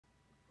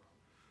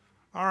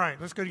All right,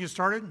 let's go and get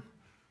started.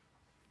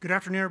 Good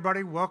afternoon,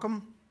 everybody.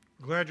 Welcome.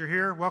 Glad you're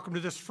here. Welcome to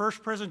this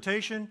first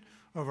presentation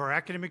of our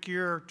academic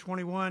year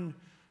 21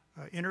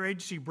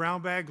 InterAgency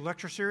Brown-Bag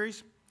Lecture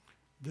Series.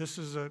 This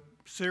is a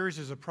series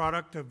is a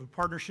product of a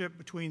partnership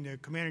between the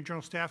Commanding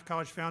General Staff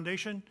College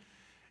Foundation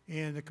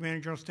and the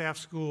Commanding General Staff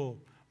School.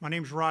 My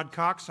name is Rod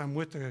Cox. I'm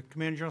with the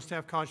Commanding General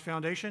Staff College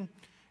Foundation,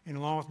 and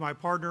along with my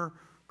partner,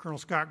 Colonel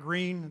Scott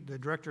Green, the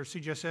director of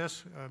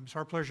CGSS, it's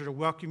our pleasure to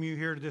welcome you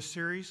here to this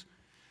series.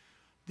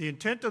 The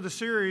intent of the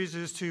series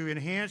is to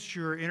enhance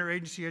your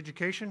interagency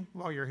education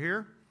while you're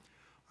here.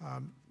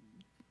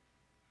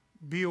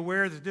 Be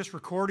aware that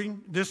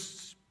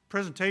this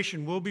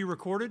presentation will be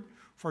recorded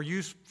for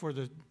use for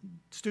the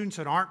students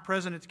that aren't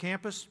present at the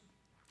campus,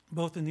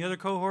 both in the other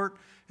cohort,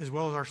 as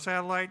well as our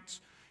satellites,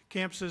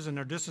 campuses, and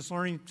our distance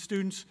learning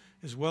students,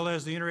 as well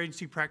as the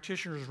interagency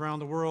practitioners around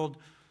the world.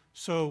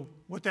 So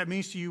what that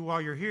means to you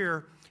while you're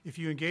here, if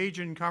you engage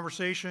in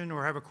conversation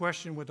or have a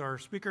question with our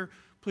speaker,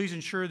 please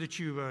ensure that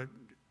you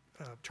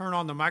turn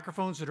on the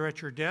microphones that are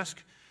at your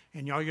desk,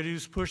 and all you gotta do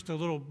is push the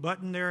little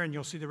button there and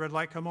you'll see the red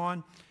light come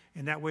on,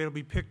 and that way it'll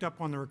be picked up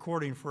on the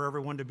recording for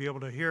everyone to be able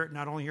to hear it,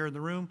 not only here in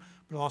the room,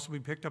 but it'll also be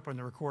picked up on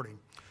the recording.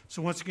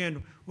 So once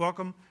again,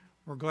 welcome.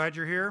 We're glad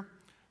you're here.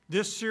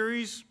 This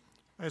series,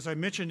 as I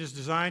mentioned, is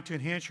designed to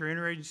enhance your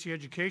interagency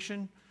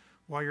education.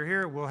 While you're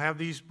here, we'll have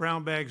these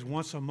brown bags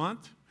once a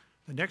month.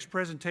 The next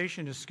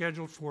presentation is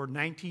scheduled for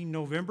 19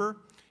 November,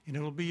 and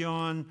it'll be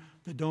on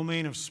the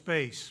domain of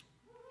space.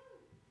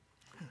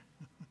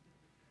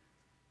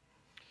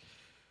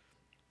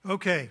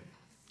 Okay,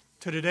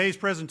 to today's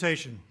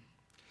presentation.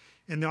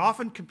 In the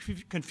often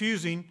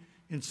confusing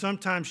and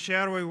sometimes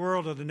shadowy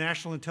world of the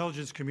national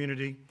intelligence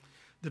community,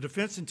 the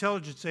Defense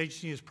Intelligence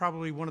Agency is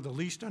probably one of the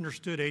least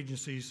understood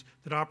agencies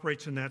that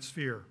operates in that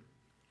sphere.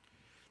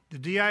 The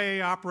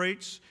DIA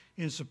operates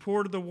in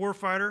support of the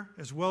warfighter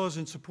as well as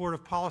in support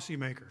of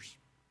policymakers.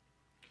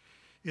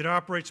 It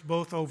operates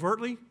both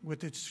overtly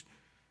with its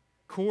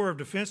core of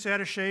defense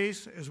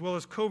attachés as well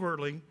as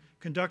covertly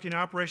conducting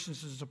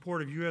operations in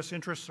support of U.S.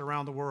 interests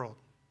around the world.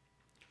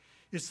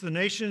 It's the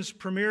nation's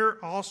premier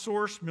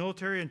all-source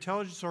military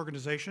intelligence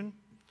organization,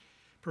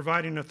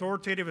 providing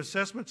authoritative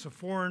assessments of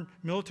foreign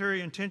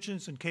military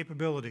intentions and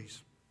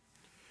capabilities.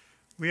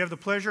 We have the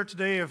pleasure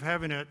today of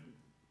having a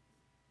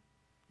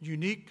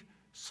unique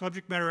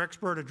subject matter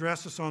expert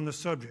address us on this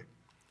subject.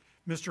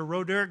 Mr.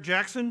 Roderic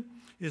Jackson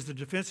is the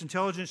Defense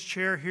Intelligence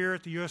Chair here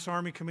at the U.S.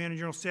 Army Commanding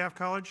General Staff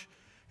College,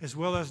 as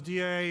well as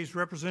DIA's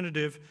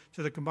representative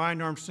to the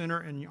Combined Arms Center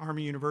and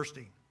Army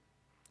University.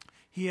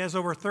 He has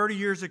over 30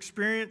 years'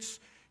 experience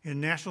in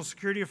national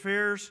security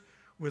affairs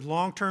with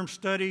long-term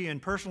study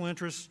and personal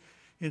interests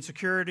in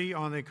security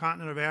on the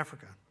continent of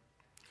Africa.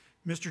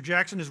 Mr.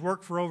 Jackson has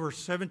worked for over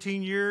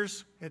 17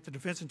 years at the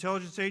Defense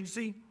Intelligence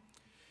Agency,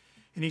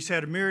 and he's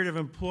had a myriad of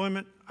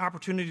employment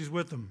opportunities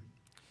with them.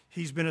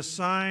 He's been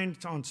assigned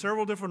on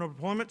several different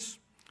deployments,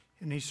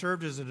 and he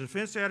served as a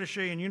defense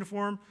attaché in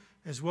uniform,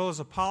 as well as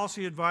a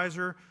policy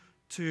advisor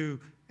to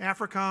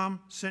AFRICOM,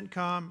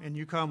 CENTCOM, and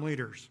EUCOM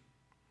leaders.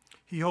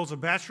 He holds a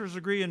bachelor's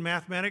degree in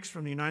mathematics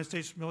from the United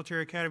States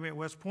Military Academy at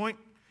West Point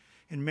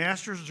and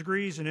master's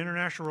degrees in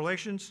international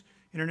relations,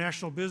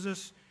 international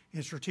business,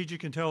 and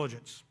strategic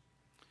intelligence.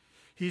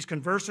 He's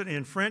conversant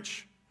in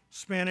French,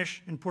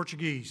 Spanish, and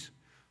Portuguese.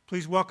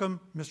 Please welcome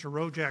Mr.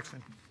 Rod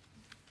Jackson.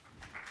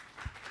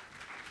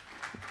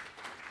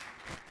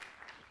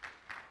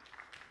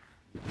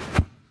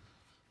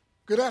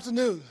 Good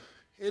afternoon.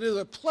 It is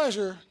a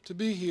pleasure to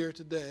be here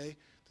today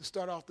to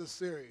start off this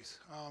series.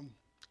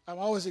 I'm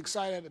always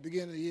excited at the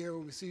beginning of the year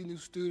when we see new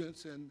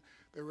students and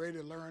they're ready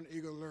to learn,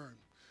 eager to learn.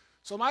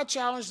 So my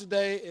challenge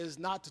today is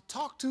not to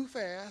talk too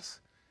fast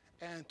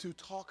and to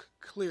talk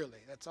clearly.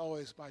 That's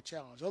always my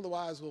challenge.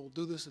 Otherwise, we'll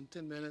do this in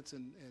 10 minutes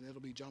and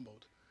it'll be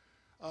jumbled.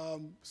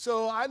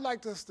 So I'd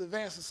like us to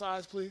advance the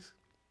slides, please.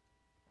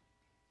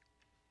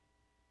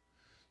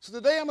 So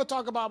today I'm going to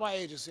talk about my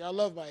agency. I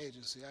love my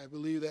agency. I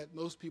believe that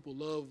most people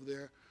love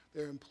their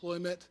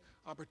employment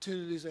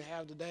opportunities they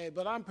have today,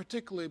 but I'm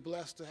particularly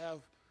blessed to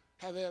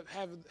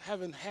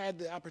having had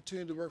the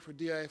opportunity to work for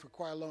DIA for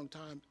quite a long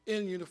time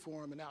in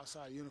uniform and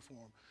outside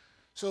uniform.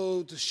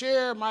 So to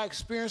share my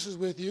experiences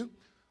with you,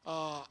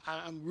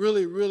 I'm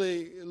really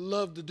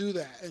love to do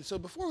that. And so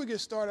before we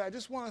get started, I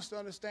just want us to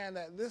understand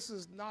that this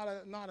is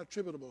not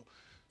attributable.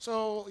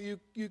 So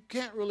you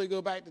can't really go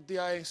back to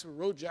DIA and say,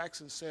 Rod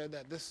Jackson said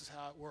that this is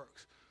how it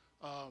works.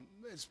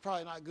 It's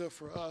probably not good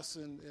for us,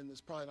 and it's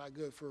probably not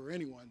good for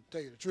anyone, to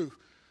tell you the truth.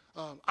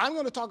 I'm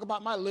going to talk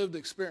about my lived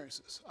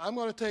experiences. I'm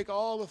going to take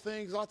all the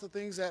things, lots of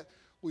things that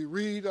we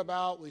read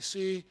about, we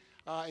see,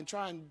 and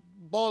try and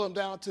boil them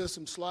down to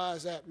some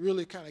slides that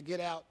really kind of get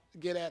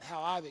at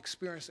how I've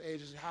experienced the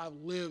agency, how I've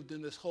lived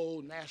in this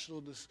whole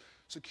national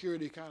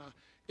security kind of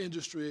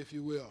industry, if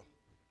you will.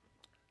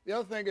 The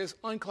other thing is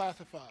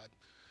unclassified.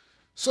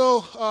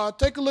 So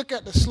take a look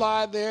at the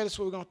slide there. That's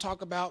what we're going to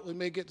talk about. We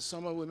may get to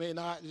some of it, we may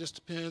not. It just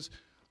depends.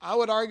 I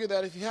would argue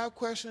that if you have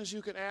questions,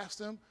 you can ask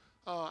them,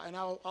 and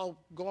I'll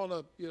go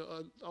on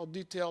I'll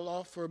detail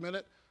off for a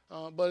minute.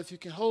 But if you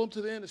can hold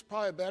them to the end, it's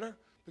probably better,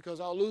 because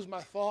I'll lose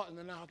my thought and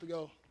then I'll have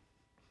to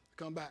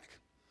come back.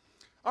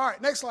 All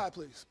right, next slide,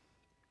 please.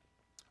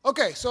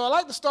 Okay, so I'd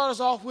like to start us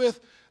off with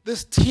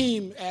this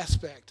team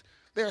aspect.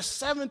 There are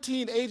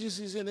 17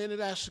 agencies in the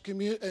international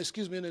community,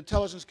 in the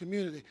intelligence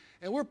community,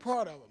 and we're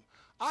part of them.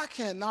 I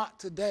cannot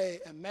today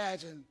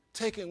imagine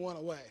taking one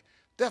away,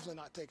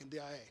 definitely not taking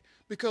DIA,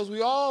 because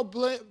we all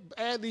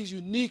add these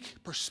unique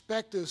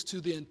perspectives to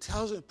the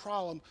intelligence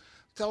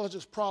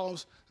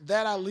problems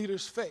that our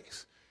leaders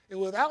face. And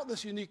without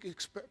this unique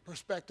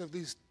perspective,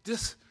 these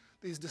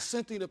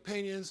dissenting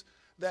opinions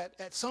that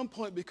at some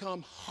point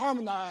become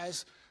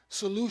harmonized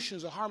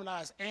solutions or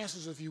harmonized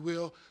answers, if you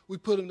will, we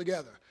put them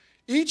together.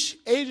 Each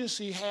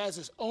agency has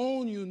its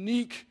own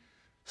unique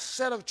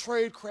set of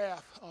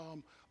tradecraft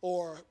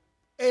or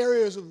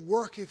areas of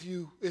work, if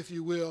you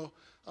will,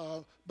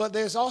 but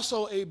there's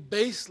also a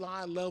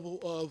baseline level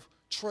of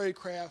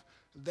tradecraft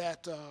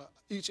that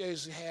each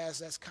agency has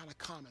that's kind of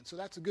common. So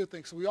that's a good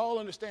thing. So we all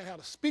understand how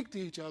to speak to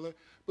each other,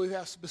 but we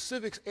have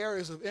specific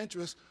areas of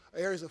interest,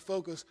 areas of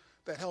focus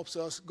that helps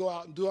us go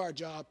out and do our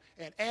job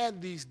and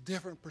add these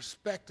different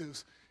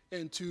perspectives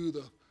into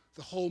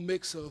the whole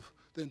mix of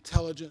the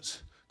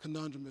intelligence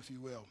conundrum, if you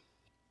will.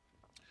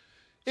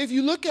 If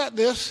you look at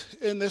this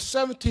in this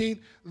 17,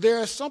 there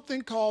is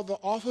something called the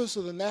Office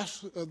of the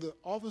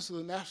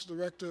National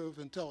Director of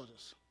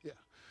Intelligence,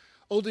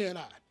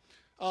 ODNI.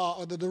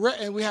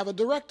 And we have a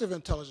Director of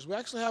Intelligence. We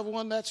actually have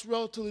one that's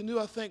relatively new,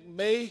 I think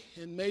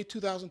in May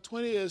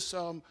 2020 is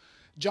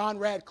John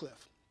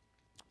Radcliffe.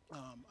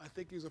 I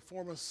think he's a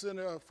former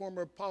senator, a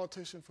former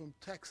politician from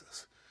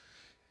Texas.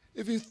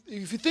 If you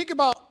think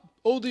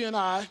about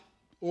ODNI,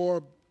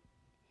 or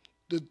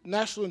the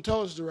National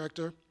Intelligence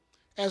Director,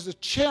 as the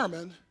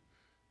chairman,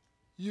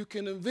 you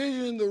can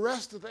envision the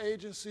rest of the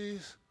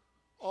agencies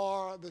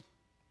are the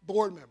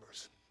board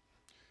members.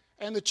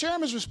 And the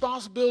chairman's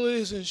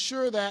responsibility is to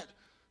ensure that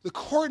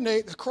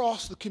coordinate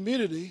across the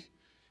community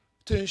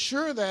to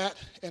ensure that,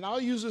 and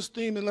I'll use this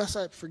theme unless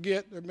I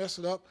forget or mess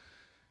it up,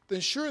 to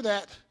ensure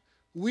that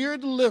we're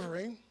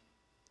delivering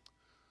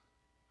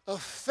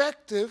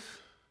effective,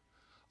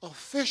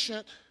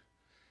 efficient,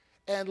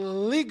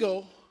 and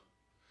legal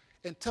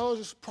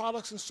intelligence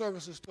products and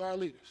services to our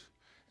leaders.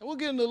 And we'll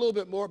get into a little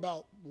bit more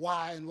about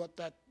why and what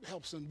that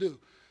helps them do.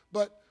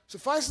 But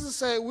suffice it to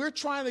say, we're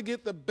trying to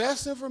get the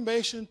best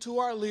information to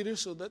our leaders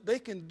so that they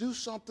can do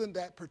something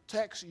that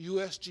protects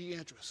USG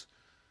interests.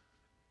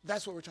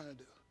 That's what we're trying to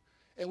do.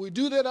 And we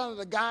do that under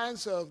the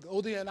guidance of the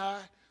ODNI.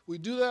 We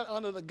do that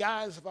under the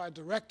guidance of our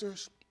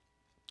directors.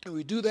 And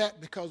we do that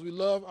because we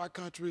love our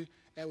country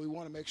and we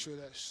want to make sure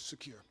that's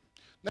secure.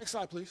 Next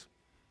slide, please.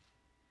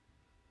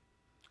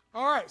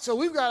 All right, so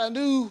we've got a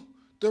new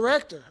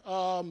director.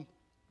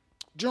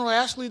 General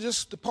Ashley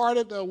just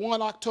departed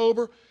 1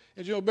 October,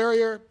 and General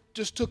Barrier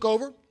just took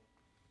over.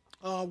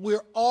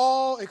 We're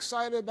all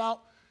excited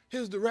about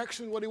his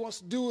direction, what he wants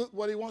to do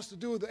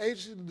with the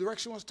agency, the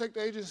direction he wants to take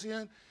the agency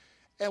in.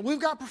 And we've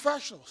got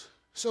professionals.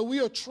 So we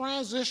are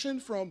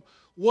transitioned from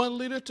one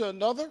leader to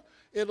another.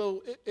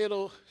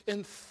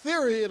 In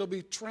theory, it'll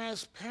be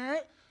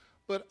transparent,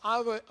 but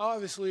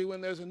obviously when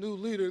there's a new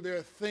leader, there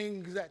are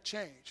things that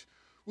change.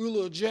 We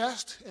will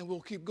adjust and we'll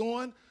keep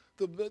going.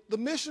 The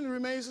mission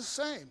remains the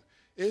same,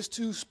 is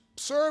to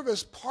serve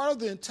as part of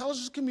the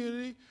intelligence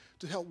community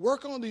to help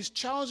work on these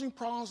challenging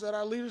problems that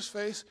our leaders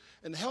face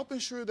and help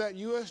ensure that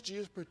USG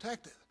is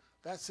protected.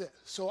 That's it.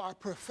 So our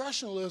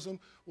professionalism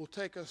will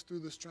take us through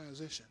this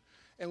transition,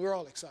 and we're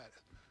all excited.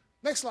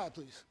 Next slide,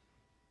 please.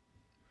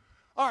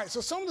 All right,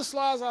 so some of the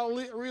slides I'll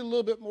read a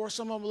little bit more.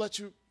 Some of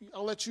them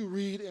I'll let you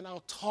read, and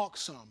I'll talk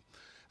some.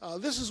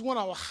 This is one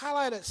I will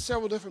highlight at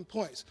several different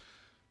points.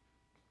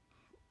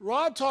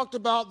 Rod talked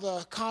about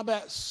the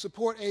Combat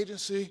Support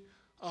Agency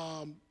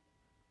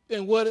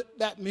and what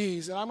that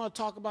means, and I'm going to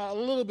talk about it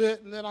a little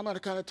bit, and then I'm going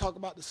to kind of talk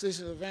about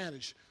decision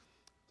advantage.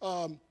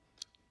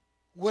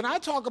 When I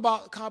talk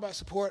about combat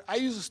support, I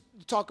usually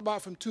talk about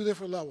it from two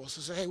different levels.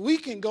 So say, hey, we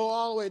can go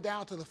all the way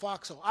down to the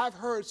foxhole. I've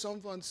heard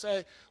someone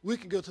say we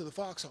can go to the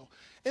foxhole.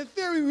 In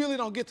theory, we really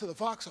don't get to the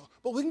foxhole,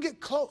 but we can get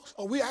close,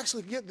 or we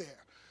actually get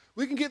there.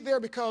 We can get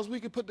there because we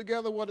can put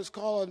together what is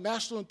called a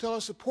National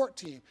Intelligence Support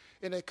Team,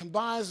 and it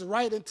combines the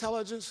right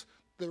intelligence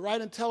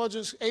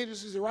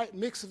agencies, the right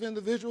mix of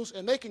individuals,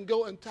 and they can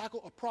go and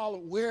tackle a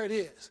problem where it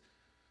is,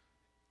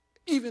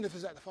 even if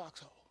it's at the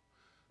foxhole.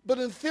 But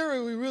in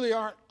theory, we really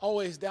aren't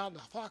always down to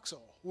the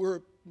foxhole.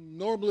 We're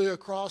normally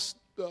across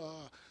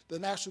the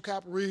National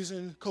Capital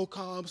Region,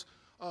 COCOMs,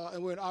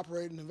 and we're in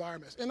operating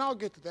environments. And I'll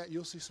get to that.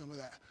 You'll see some of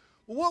that.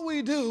 But what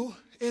we do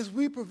is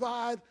we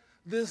provide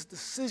this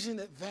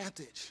decision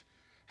advantage.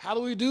 How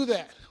do we do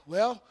that?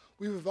 Well,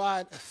 we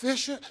provide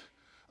efficient,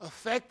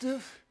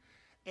 effective,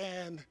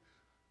 and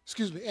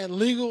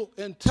legal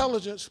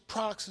intelligence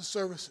products and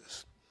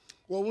services.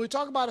 Well, when we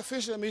talk about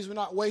efficient, it means we're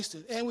not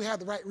wasting, and we have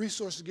the right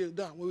resources to get it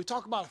done. When we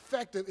talk about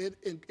effective,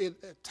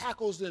 it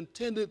tackles the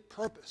intended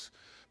purpose,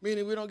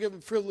 meaning we don't give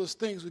them frivolous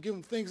things. We give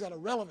them things that are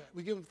relevant.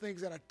 We give them things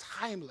that are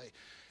timely.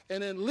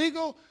 And then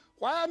legal,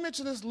 why I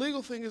mention this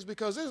legal thing is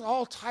because there's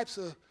all types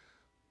of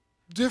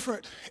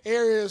different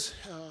areas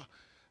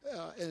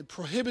and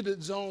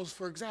prohibited zones.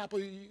 For example,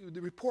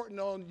 the reporting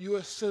on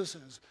U.S.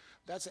 citizens.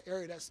 That's an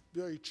area that's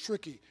very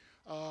tricky.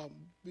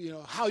 You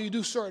know, how you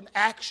do certain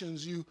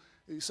actions,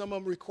 some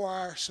of them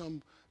require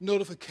some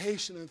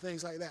notification and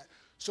things like that.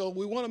 So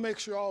we want to make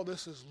sure all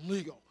this is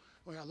legal.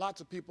 We have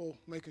lots of people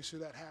making sure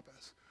that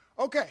happens.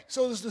 Okay,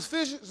 so this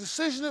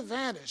decision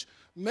advantage,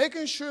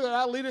 making sure that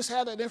our leaders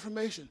have that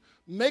information,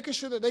 making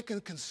sure that they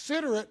can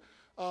consider it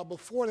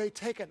before they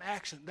take an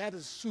action. That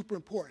is super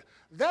important.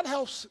 That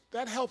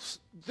helps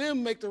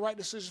them make the right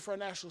decision for a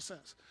national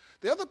sense.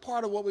 The other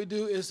part of what we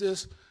do is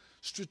this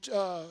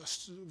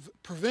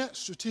prevent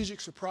strategic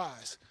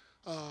surprise.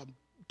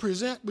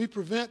 We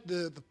prevent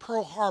the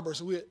Pearl Harbor,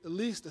 so we at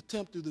least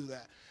attempt to do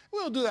that. We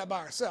don't do that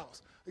by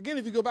ourselves. Again,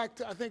 if you go back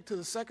to, I think, to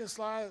the second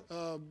slide,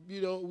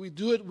 you know, we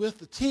do it with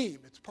the team.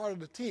 It's part of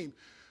the team.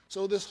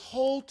 So this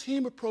whole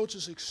team approach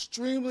is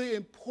extremely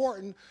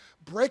important,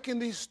 breaking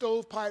these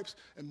stovepipes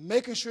and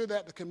making sure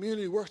that the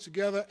community works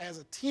together as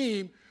a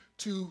team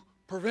to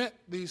prevent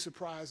these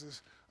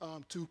surprises,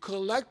 to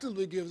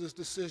collectively give this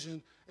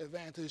decision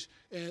advantage,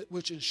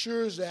 which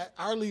ensures that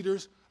our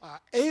leaders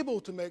are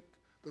able to make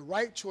the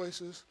right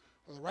choices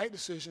or the right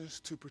decisions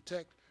to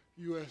protect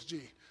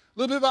USG. A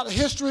little bit about the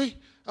history.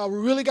 We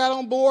really got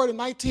on board in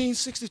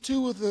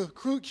 1962 with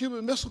the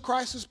Cuban Missile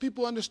Crisis.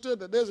 People understood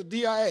that there's a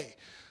DIA.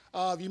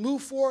 If you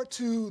move forward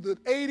to the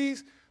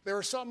 80s, there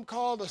was something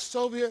called the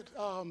Soviet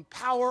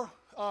Power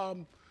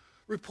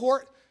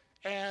Report,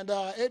 and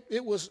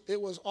it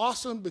was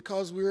awesome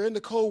because we were in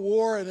the Cold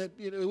War, and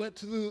it went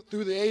through the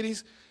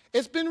 80s.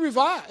 It's been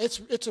revised.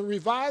 It's a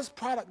revised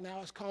product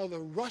now. It's called the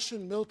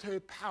Russian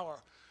Military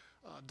Power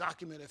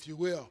document, if you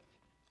will.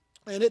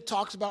 And it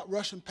talks about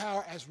Russian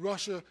power as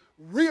Russia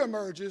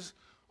reemerges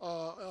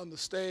on the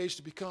stage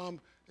to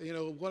become, you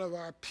know, one of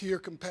our peer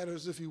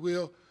competitors, if you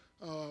will,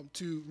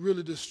 to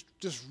really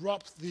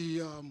disrupt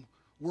the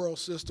world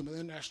system, the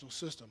international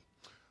system.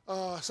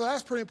 So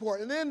that's pretty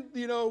important. And then,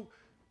 you know,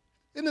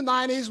 in the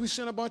 90s, we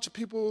sent a bunch of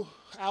people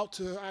out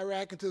to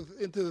Iraq, into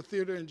the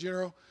theater in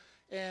general.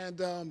 And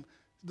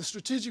the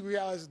strategic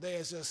reality today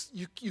is just,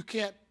 you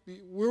can't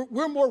be,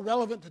 we're more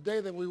relevant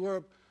today than we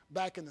were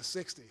back in the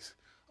 60s.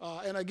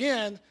 And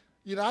again,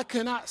 you know, I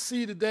cannot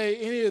see today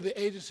any of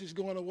the agencies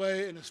going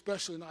away, and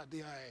especially not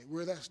DIA,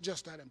 where that's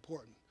just that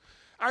important.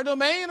 Our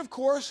domain, of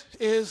course,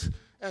 is,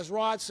 as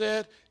Rod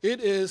said,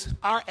 it is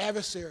our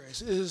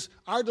adversaries.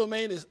 Our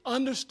domain is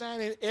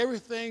understanding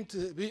everything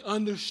to be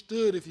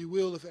understood, if you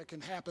will, if that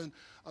can happen,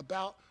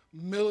 about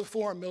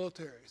foreign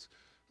militaries.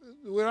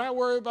 We're not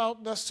worried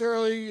about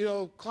necessarily, you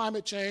know,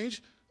 climate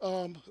change,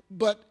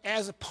 but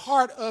as a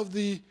part of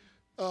the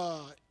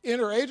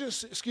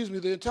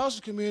the intelligence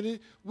community,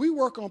 we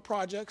work on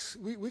projects.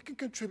 We can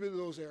contribute to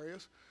those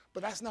areas,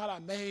 but that's not our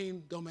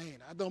main domain.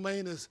 Our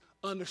domain is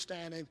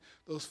understanding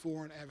those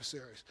foreign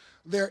adversaries,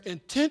 their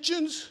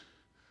intentions,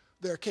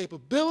 their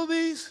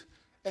capabilities,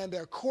 and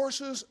their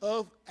courses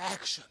of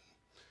action.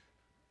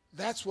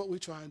 That's what we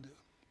try and do.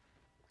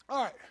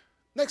 All right,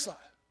 next slide.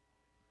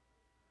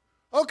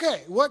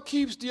 Okay, what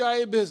keeps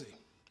DIA busy?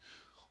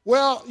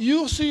 Well,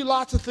 you'll see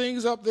lots of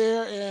things up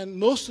there, and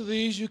most of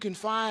these you can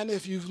find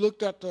if you've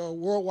looked at the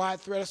worldwide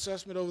threat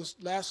assessment over the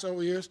last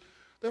several years.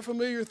 They're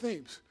familiar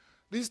themes.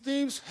 These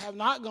themes have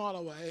not gone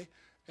away,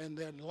 and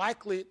they're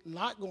likely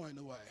not going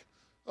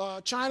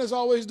away. China's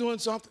always doing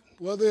something,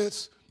 whether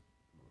it's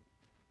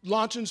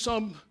launching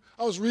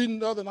I was reading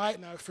the other night,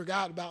 and I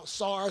forgot about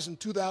SARS in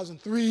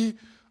 2003.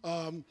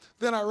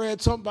 Then I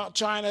read something about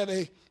China.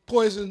 They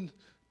poisoned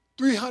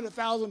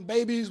 300,000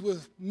 babies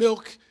with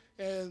milk,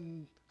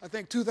 and I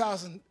think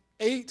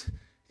 2008,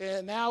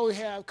 and now we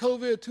have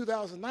COVID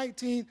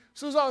 2019,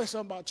 so there's always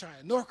something about China.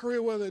 North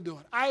Korea, what are they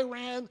doing?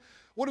 Iran,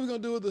 what are we going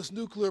to do with this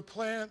nuclear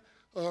plant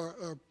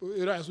or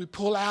you know, as we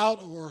pull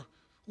out or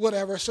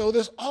whatever? So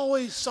there's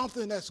always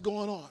something that's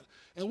going on.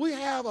 And we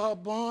have a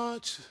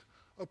bunch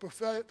of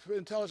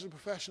intelligence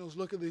professionals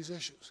look at these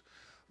issues.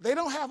 They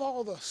don't have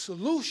all the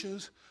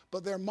solutions,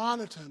 but they're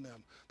monitoring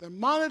them. They're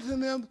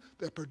monitoring them,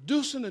 they're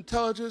producing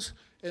intelligence,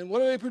 and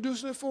what are they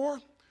producing it for?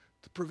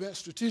 To prevent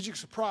strategic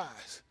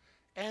surprise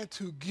and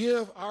to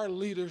give our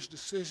leaders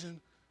decision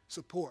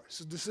support,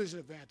 so decision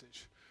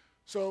advantage.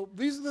 So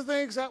these are the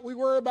things that we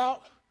worry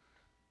about,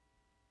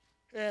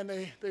 and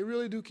they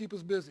really do keep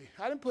us busy.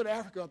 I didn't put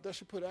Africa up. I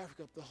should put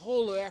Africa up. The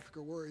whole of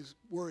Africa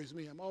worries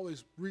me. I'm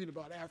always reading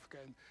about Africa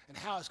and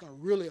how it's going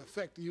to really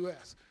affect the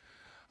U.S.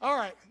 All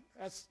right,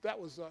 that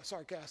was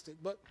sarcastic,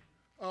 but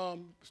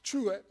it's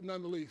true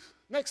nonetheless.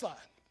 Next slide.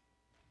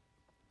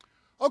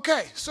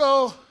 Okay,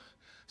 so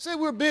say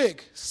we're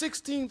big,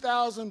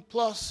 16,000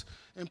 plus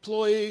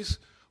employees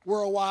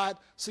worldwide.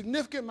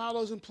 Significant amount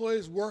of those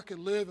employees work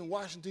and live in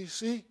Washington,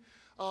 D.C.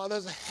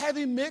 There's a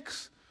heavy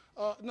mix.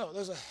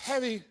 There's a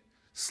heavy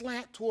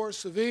slant towards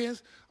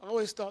civilians. I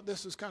always thought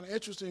this was kind of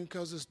interesting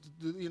because it's,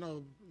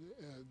 the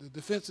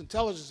Defense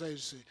Intelligence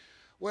Agency.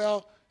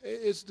 Well,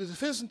 it's the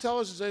Defense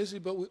Intelligence Agency,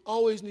 but we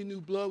always need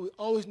new blood. We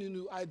always need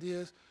new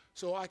ideas.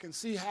 So I can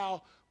see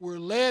how we're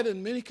led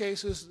in many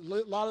cases.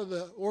 A lot of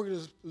the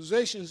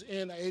organizations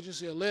in the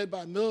agency are led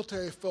by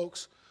military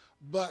folks,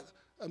 but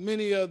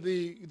many of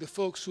the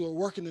folks who are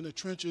working in the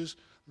trenches,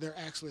 they're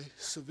actually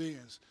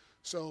civilians.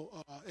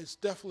 So it's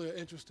definitely an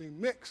interesting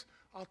mix.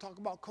 I'll talk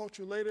about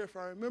culture later if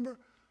I remember.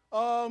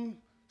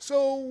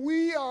 So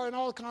we are in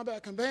all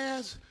combat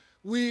commands.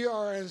 We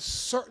are in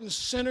certain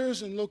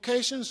centers and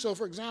locations. So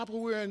for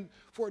example, we're in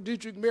Fort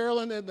Detrick,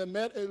 Maryland,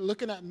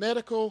 looking at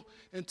medical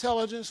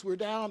intelligence. We're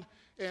down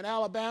in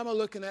Alabama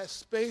looking at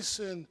space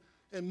and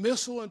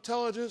missile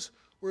intelligence.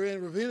 We're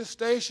in Ravenna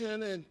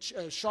Station in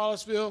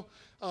Charlottesville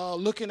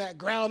looking at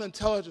ground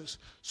intelligence.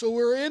 So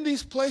we're in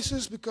these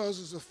places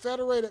because it's a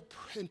federated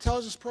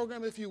intelligence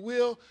program, if you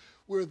will.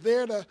 We're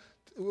there to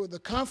the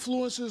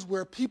confluences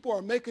where people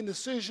are making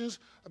decisions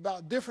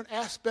about different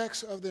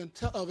aspects of the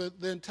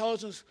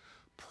intelligence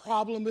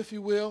problem, if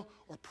you will,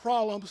 or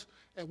problems,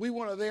 and we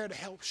want to there to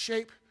help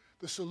shape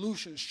the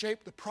solutions,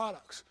 shape the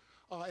products,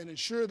 and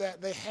ensure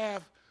that they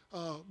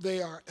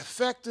are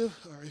effective,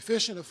 or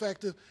efficient,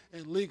 effective,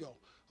 and legal.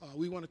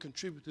 We want to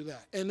contribute to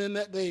that. And then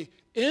that they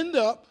end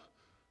up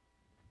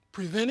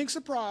preventing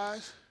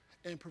surprise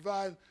and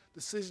provide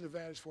decision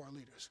advantage for our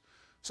leaders.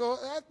 So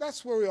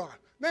that's where we are.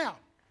 Now,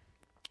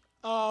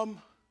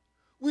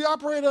 we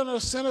operate on a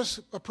centers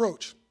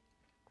approach.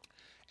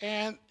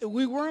 And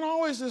we weren't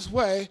always this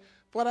way,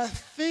 but I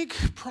think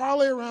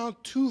probably around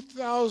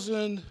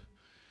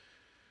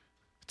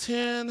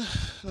 2010,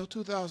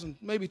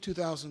 maybe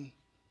 2000,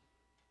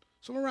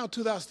 somewhere around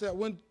 2010,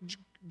 when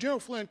General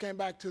Flynn came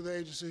to the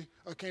agency,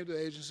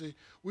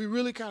 we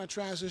really kind of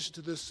transitioned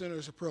to this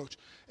centers approach.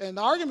 And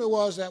the argument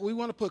was that we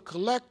want to put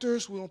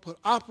collectors, we want to put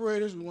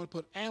operators, we want to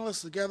put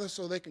analysts together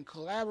so they can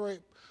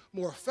collaborate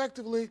more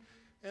effectively.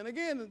 And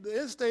again, the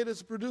end state is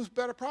to produce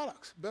better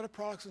products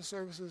and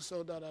services,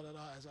 so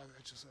as I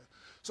should say.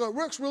 So it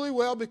works really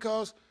well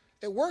because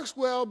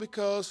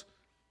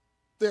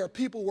there are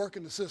people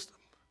working the system.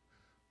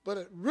 But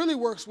it really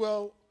works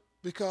well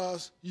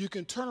because you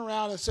can turn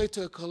around and say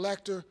to a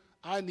collector,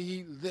 I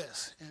need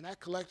this, and that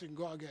collector can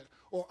go out and get it.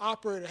 Or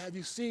operator, have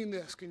you seen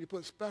this? Can you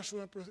put special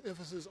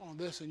emphasis on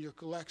this in your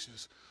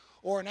collections?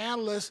 Or an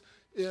analyst,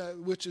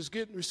 which is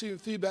receiving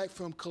feedback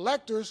from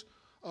collectors,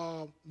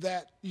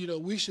 that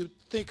we should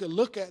take a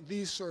look at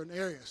these certain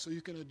areas so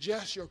you can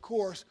adjust your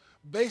course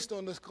based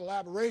on this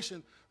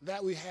collaboration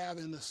that we have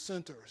in the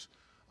centers,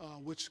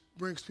 which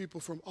brings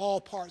people from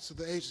all parts of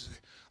the agency.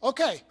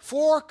 Okay,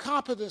 4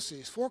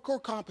 core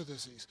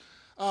competencies.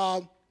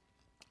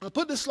 I'll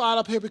put this slide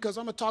up here because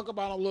I'm going to talk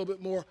about them a little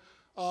bit more.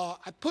 I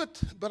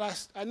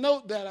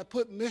note that I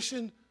put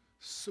mission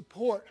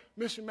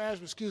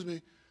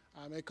management,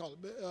 I may call it,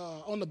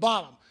 on the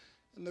bottom.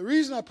 And the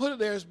reason I put it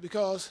there is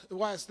because,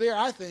 why it's there,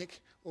 I think,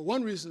 or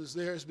one reason it's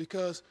there is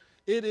because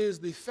it is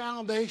the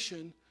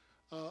founding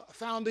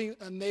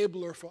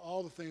enabler for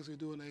all the things we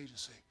do in the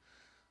agency.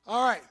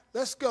 All right,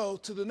 let's go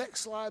to the next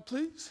slide,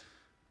 please.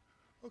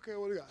 Okay,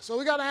 what do we got? So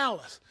we got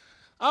analysts.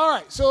 All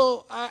right,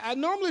 so I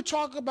normally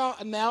talk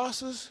about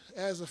analysis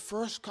as a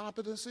first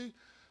competency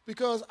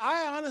because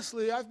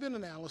I've been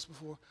an analyst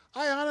before.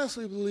 I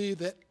honestly believe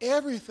that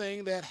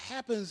everything that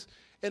happens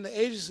in the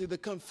agency, the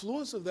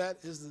confluence of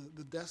that is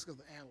the desk of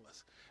the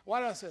analyst. Why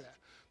did I say that?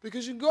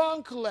 Because you can go out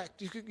and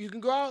collect. You can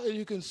go out and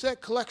you can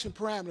set collection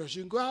parameters.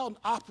 You can go out and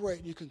operate.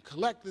 And you can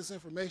collect this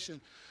information.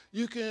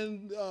 You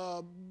can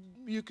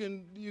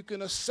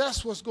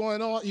assess what's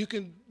going on. You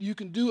can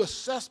do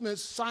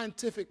assessments,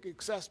 scientific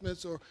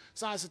assessments, or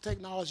science and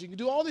technology. You can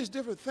do all these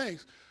different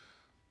things.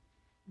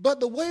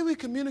 But the way we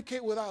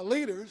communicate with our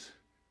leaders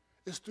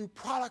is through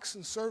products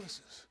and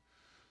services.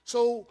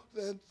 So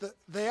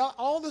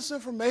all this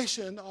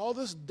information, all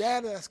this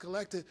data that's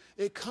collected,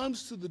 it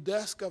comes to the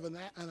desk of an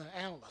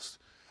analyst.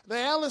 The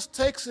analyst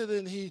takes it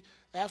and he,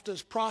 after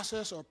it's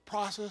processed or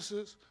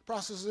processes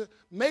it,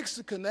 makes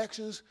the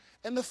connections,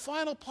 and the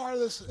final part of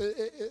this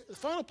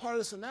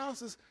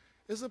analysis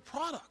is a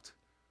product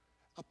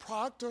or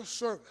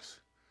service,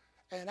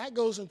 and that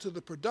goes into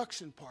the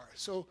production part.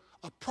 So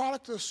a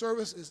product or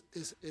service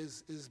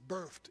is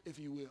birthed, if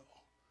you will.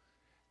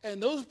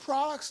 And those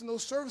products and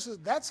those services,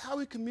 that's how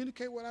we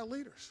communicate with our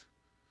leaders.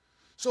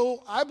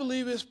 So I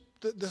believe it's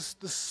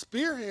the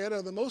spearhead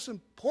or the most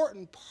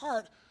important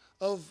part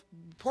of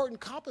important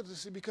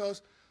competency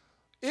because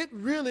it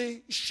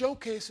really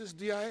showcases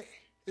DIA.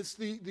 It's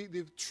the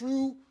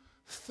true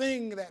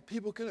thing that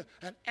people can.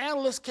 An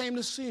analyst came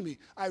to see me.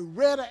 I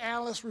read an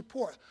analyst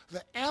report.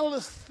 The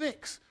analyst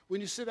thinks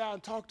when you sit down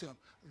and talk to him.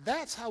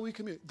 That's how we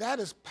communicate. That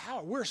is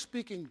power. We're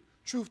speaking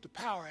truth to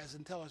power as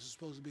intelligence is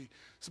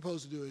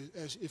supposed to do,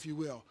 if you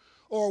will.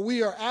 Or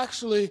we are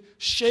actually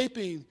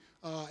shaping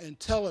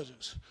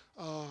intelligence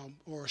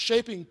or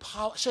shaping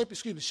policy,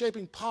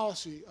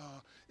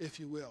 if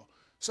you will.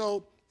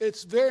 So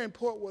it's very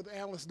important what the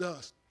analyst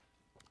does.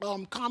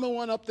 Common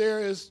one up there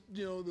is,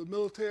 the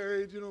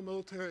military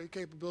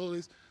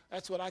capabilities.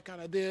 That's what I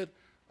kind of did.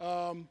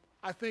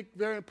 I think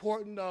very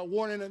important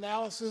warning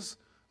analysis,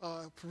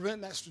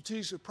 preventing that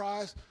strategic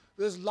surprise.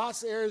 There's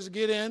lots of areas to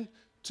get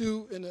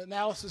into in the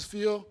analysis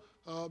field,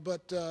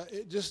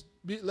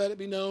 let it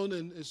be known,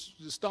 and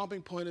the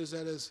stomping point is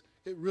that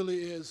it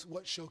really is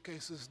what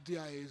showcases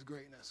DIA's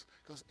greatness,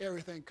 because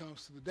everything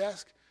comes to the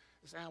desk,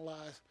 it's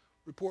analyzed,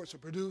 reports are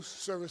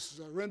produced, services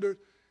are rendered,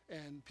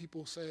 and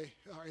people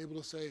are able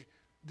to say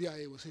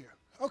DIA was here.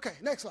 Okay,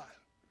 next slide.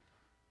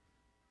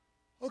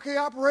 Okay,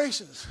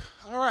 operations.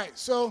 All right,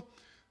 so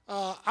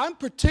I'm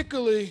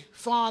particularly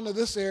fond of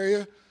this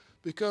area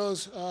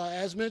because,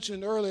 as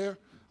mentioned earlier,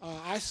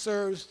 I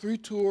served 3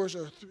 tours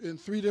in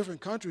 3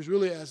 different countries,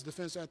 really, as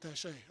Defense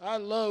Attaché. I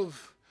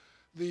love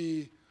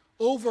the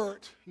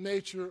overt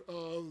nature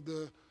of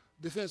the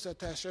Defense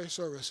Attaché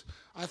service.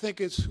 I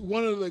think it's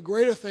one of the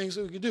greater things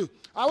that we can do.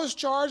 I was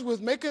charged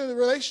with making a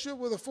relationship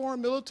with a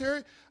foreign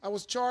military. I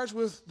was charged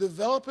with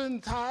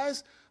developing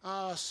ties,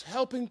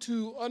 helping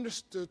to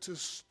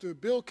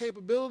build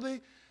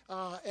capability,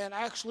 and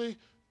actually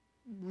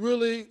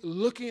really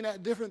looking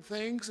at different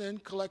things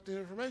and collecting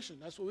information.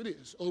 That's what we did.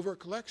 It's overt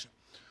collection.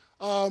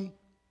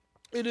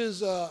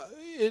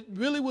 It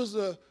really was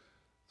a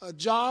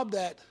job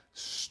that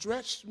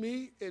stretched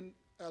me and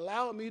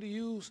allowed me to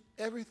use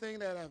everything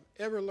that had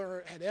ever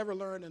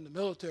learned in the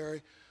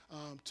military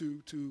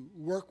to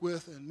work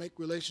with and make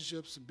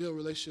relationships and build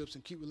relationships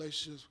and keep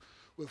relationships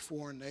with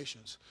foreign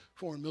nations,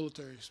 foreign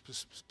militaries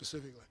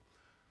specifically.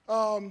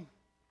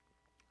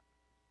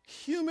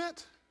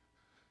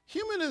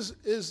 Human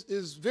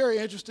is very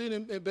interesting,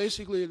 and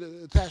basically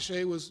the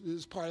attaché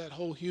is part of that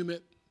whole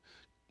human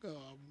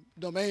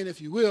domain, if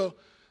you will.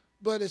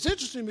 But it's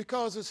interesting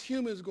because it's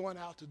humans going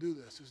out to do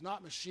this. It's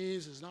not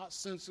machines, it's not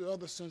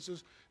other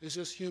sensors, it's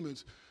just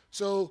humans.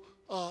 So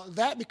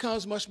that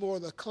becomes much more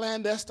of the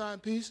clandestine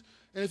piece.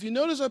 And if you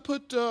notice, I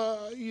put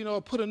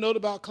a note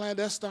about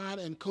clandestine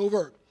and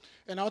covert.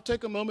 And I'll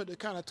take a moment to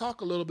kind of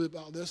talk a little bit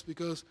about this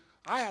because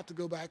I have to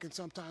go back and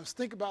sometimes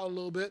think about it a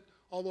little bit,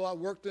 although I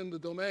worked in the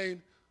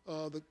domain,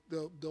 the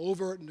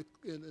overt and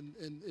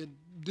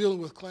dealing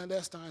with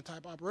clandestine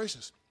type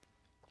operations.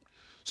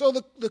 So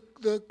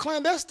the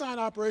clandestine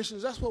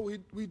operations, that's what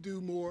we do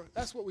more.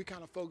 That's what we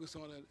kind of focus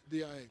on at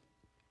DIA.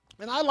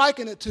 And I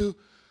liken it to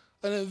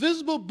an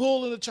invisible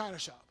bull in a china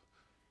shop.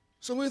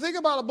 So when we think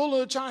about a bull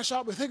in a china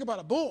shop, we think about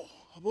a bull.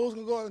 A bull's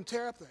going to go out and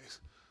tear up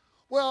things.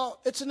 Well,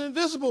 it's an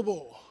invisible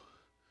bull.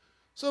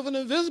 So if an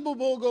invisible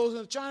bull goes in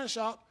a china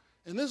shop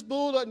and this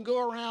bull doesn't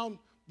go around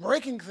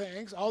breaking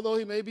things, although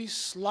he may be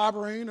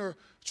slobbering or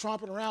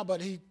tromping around,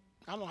 but I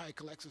don't know how he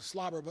collects his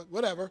slobber, but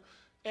whatever.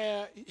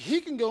 He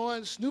can go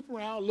in, snoop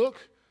around,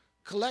 look,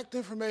 collect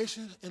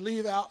information, and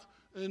leave out,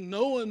 and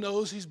no one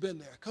knows he's been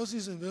there because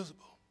he's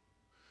invisible.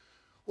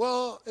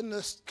 Well, in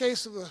the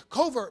case of the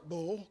covert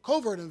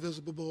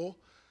invisible bull,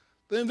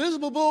 the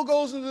invisible bull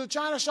goes into the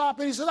china shop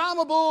and he says, "I'm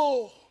a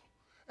bull,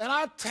 and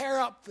I tear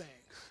up things."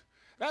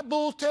 That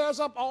bull tears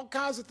up all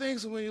kinds of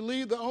things, and when you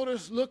leave, the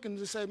owners look and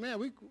they say, "Man,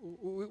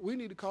 we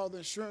need to call the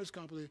insurance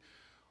company.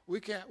 We're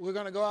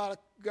going to go out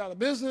of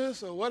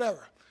business or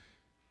whatever."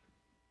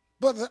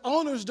 But the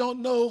owners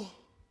don't know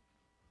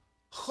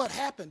what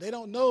happened. They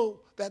don't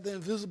know that the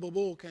invisible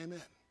bull came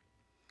in.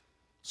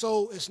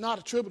 So it's not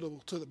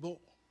attributable to the bull.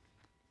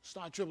 It's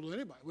not attributable to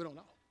anybody. We don't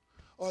know.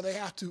 Or they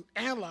have to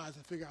analyze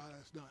and figure out how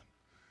that's done.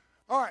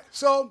 All right,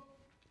 so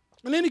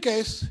in any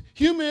case,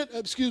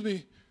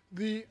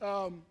 the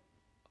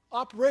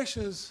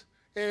operations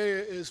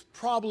area is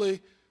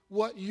probably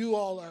what you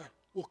all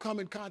will come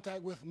in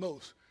contact with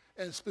most.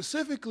 And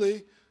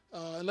specifically,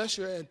 unless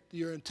you're an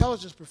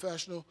intelligence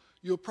professional,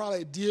 you'll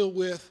probably deal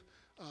with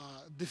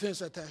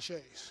defense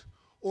attachés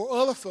or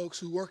other folks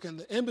who work in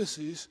the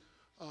embassies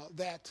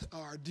that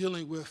are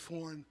dealing with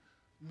foreign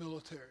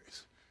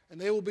militaries. And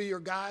they will be your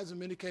guides in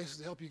many cases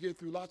to help you get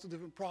through lots of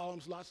different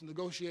problems, lots of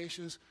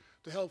negotiations,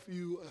 to help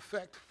you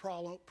affect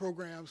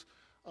programs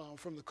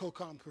from the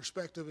COCOM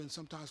perspective and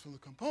sometimes from the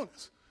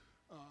components.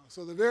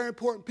 So they're very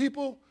important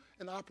people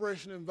in the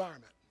operation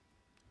environment.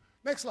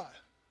 Next slide.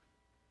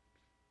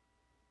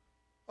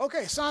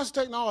 Okay, science and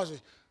technology.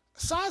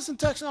 Science and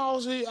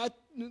technology, I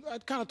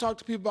kind of talk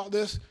to people about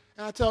this,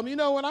 and I tell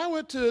them, when I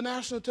went to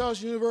National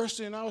Intelligence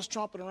University and I was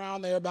tromping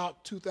around there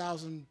about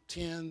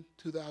 2010,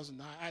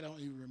 2009, I don't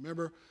even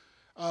remember,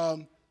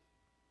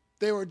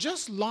 they were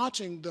just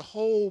launching the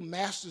whole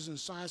Masters in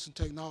Science and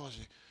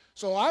Technology.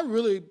 So I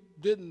really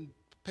didn't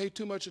pay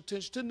too much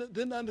attention,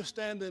 didn't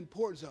understand the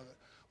importance of it.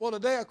 Well,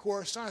 today, of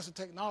course, science and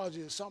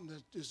technology is something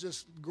that is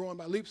just growing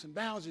by leaps and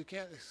bounds. You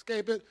can't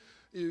escape it.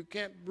 You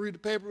can't read the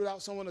paper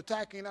without someone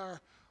attacking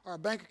our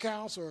bank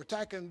accounts or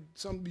attacking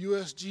some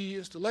USG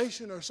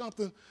installation or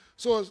something.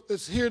 So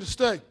it's here to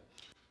stay.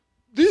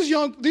 These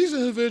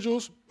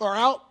individuals are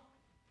out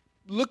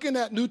looking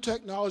at new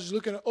technologies,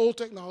 looking at old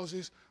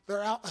technologies.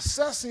 They're out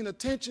assessing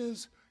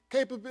intentions,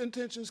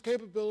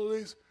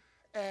 capabilities,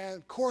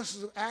 and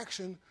courses of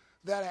action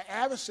that our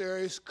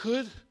adversaries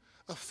could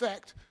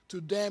affect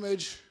to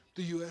damage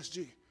the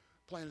USG,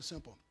 plain and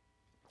simple.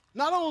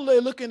 Not only are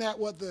they looking at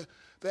what the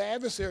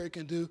adversary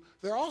can do,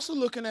 they're also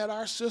looking at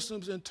our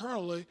systems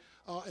internally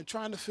and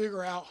trying to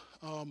figure out,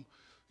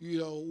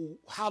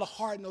 how to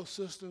harden those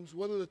systems,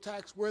 what are the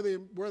attacks, where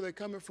they're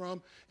coming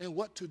from, and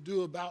what to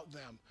do about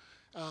them.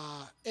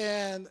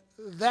 And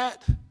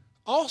that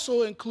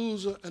also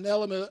includes an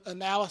element of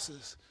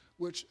analysis,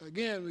 which,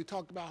 again, we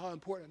talked about how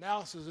important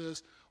analysis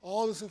is.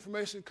 All this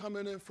information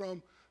coming in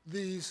from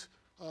these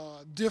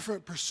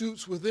different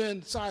pursuits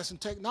within science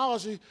and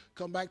technology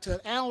come back to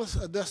an analyst,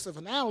 a desk of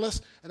an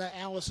analyst, and that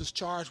analyst is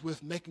charged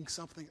with making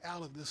something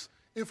out of this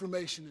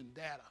information and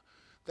data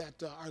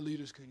that our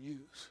leaders can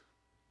use.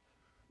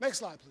 Next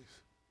slide, please.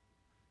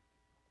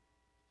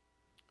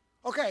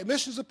 Okay,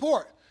 mission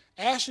support.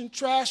 Ash and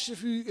trash,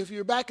 if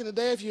you're back in the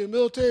day, if you're a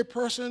military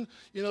person,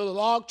 the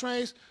log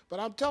trains.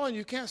 But I'm telling you,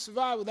 you can't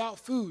survive without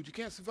food. You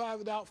can't survive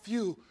without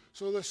fuel.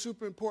 So they're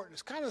super important.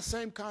 It's kind of the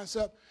same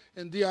concept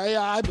in DIA,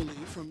 I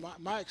believe, from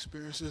my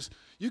experiences.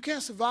 You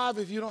can't survive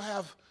if you don't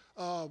have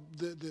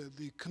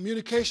the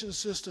communication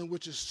system,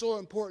 which is so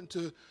important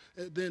to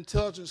the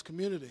intelligence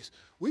communities.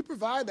 We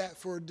provide that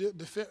for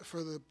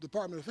the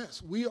Department of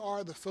Defense. We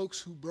are the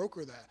folks who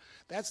broker that.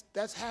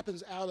 That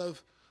happens out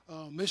of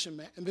mission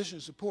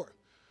support.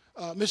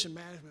 Mission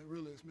management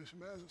really is mission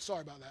management.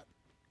 Sorry about that.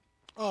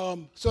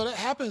 So that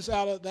happens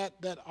out of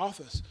that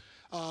office.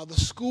 The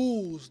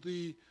schools,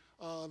 the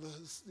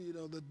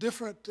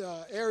different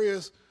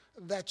areas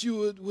that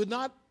you would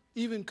not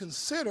even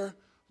consider,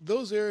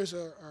 those areas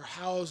are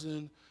housed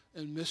in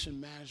mission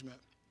management.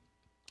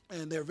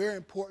 And they're very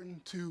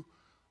important to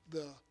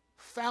the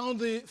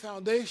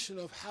foundation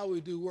of how we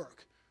do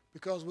work.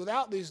 Because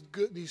without these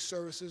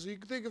services, you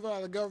can think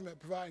about the government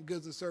providing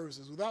goods and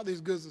services. Without these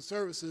goods and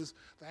services,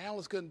 the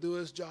analyst couldn't do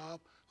his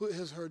job,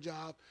 her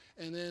job.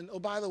 And then, oh,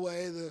 by the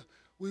way,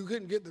 we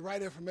couldn't get the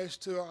right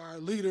information to our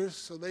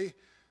leaders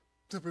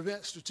to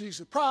prevent strategic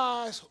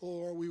surprise,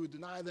 or we would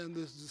deny them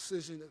this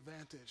decision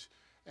advantage.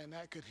 And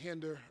that could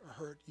hinder or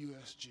hurt the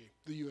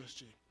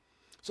USG.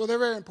 So they're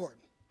very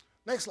important.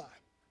 Next slide.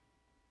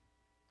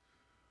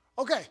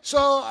 Okay, so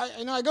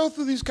I go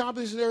through these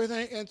competencies and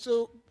everything, and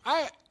so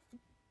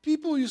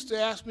people used to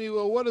ask me,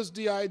 well, what does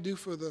DI do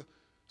for the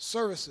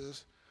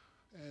services?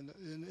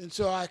 And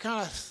so I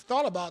kind of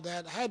thought about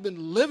that. I had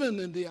been living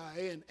in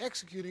DIA and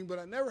executing, but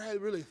I never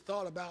had really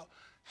thought about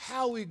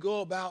how we go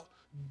about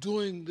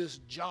doing this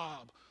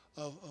job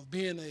of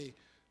being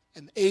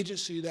an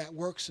agency that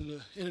works in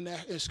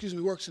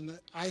the works in the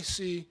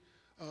IC,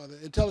 the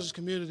intelligence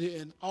community,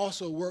 and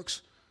also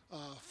works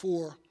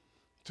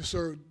to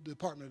serve the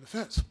Department of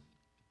Defense.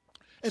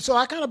 And so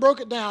I kind of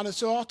broke it down, and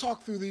so I'll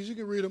talk through these. You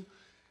can read them.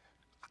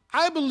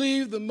 I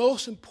believe the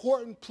most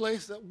important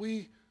place that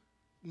we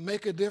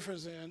make a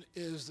difference in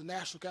is the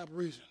National Capital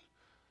Region.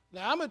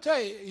 Now, I'm going to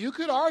tell you, you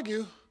could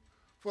argue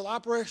for the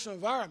operational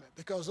environment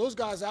because those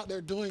guys out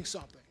there doing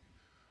something.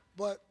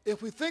 But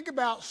if we think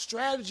about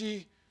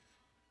strategy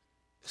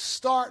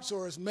starts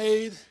or is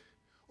made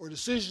or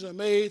decisions are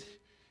made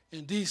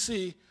in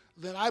D.C.,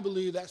 then I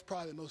believe that's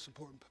probably the most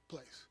important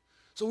place.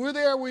 So we're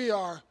there, we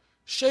are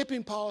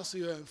shaping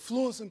policy or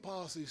influencing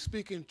policy,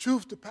 speaking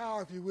truth to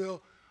power, if you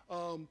will,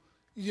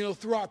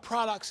 through our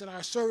products and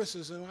our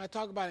services. And when I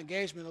talk about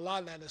engagement, a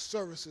lot of that is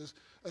services,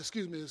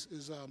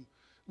 is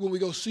when we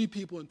go see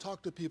people and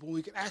talk to people,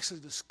 we can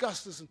actually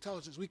discuss this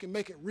intelligence. We can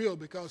make it real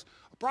because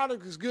a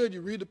product is good,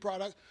 you read the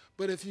product,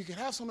 but if you can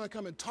have someone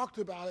come and talk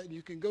to about it and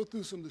you can go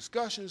through some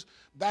discussions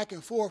back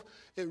and forth,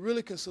 it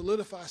really can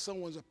solidify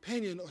someone's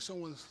opinion or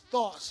someone's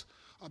thoughts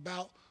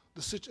about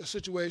the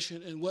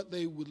situation and what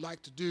they would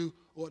like to do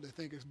or what they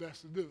think is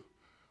best to do.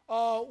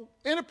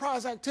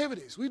 Enterprise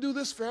activities. We do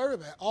this for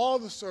everybody, all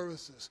the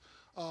services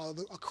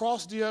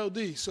across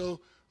DoD. So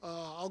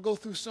I'll go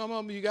through some of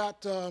them. You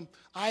got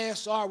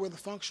ISR with the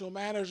functional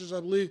managers,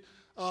 I believe.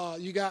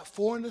 You got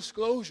foreign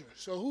disclosure.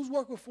 So who's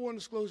worked with foreign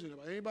disclosure?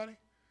 Anybody?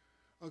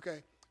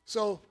 Okay.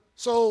 So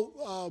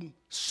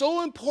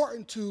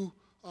important to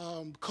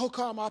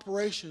COCOM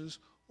operations,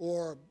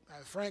 or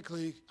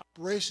frankly,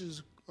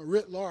 operations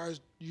writ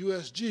large,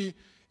 USG,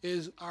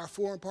 is our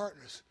foreign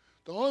partners.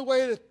 The only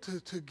way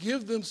to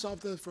give them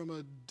something from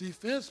a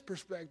defense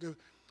perspective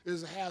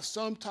is to have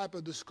some type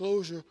of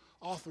disclosure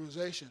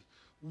authorization.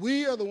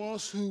 We are the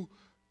ones who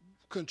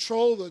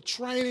control the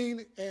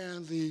training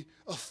and the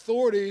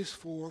authorities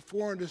for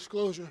foreign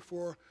disclosure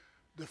for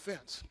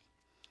defense.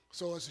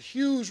 So it's a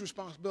huge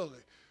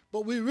responsibility.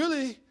 But we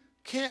really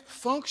can't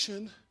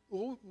function,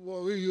 well,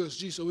 we're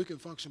USG, so we can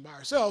function by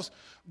ourselves,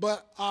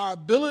 but our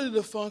ability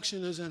to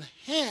function is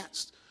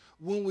enhanced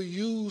when we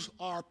use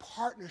our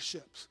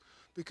partnerships.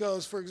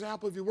 Because, for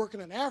example, if you're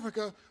working in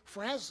Africa,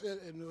 France,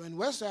 in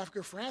West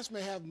Africa, France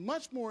may have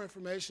much more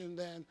information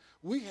than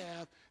we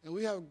have, and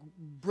we have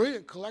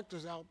brilliant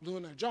collectors out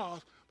doing their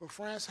jobs, but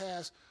France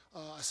has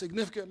a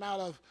significant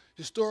amount of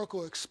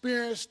historical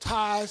experience,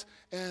 ties,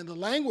 and the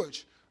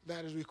language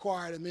that is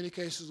required in many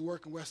cases to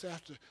work in West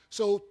Africa.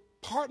 So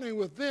partnering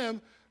with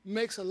them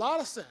makes a lot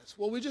of sense.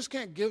 Well, we just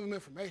can't give them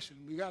information.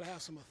 We got to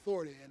have some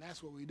authority, and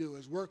that's what we do,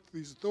 is work with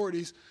these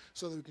authorities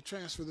so that we can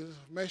transfer this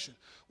information.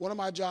 One of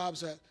my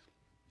jobs at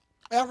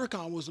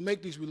AFRICOM was to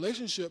make these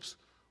relationships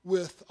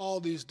with all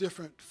these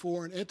different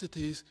foreign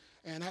entities,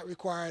 and that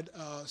required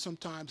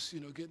sometimes,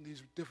 getting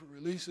these different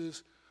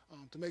releases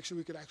to make sure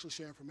we could actually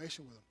share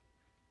information with them.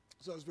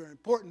 So it's very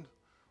important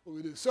what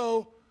we do.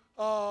 So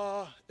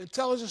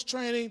intelligence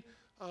training,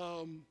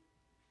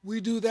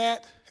 we do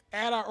that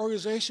at our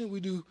organization. We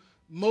do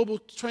mobile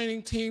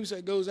training teams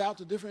that goes out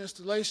to different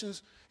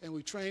installations, and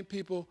we train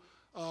people.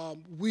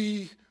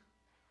 We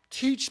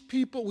teach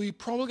people, we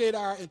promulgate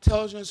our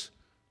intelligence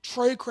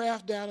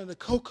tradecraft down in the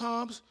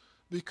COCOMs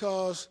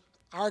because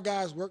our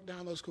guys work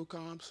down those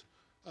COCOMs.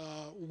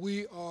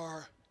 We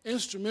are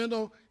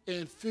instrumental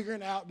in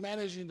figuring out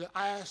managing the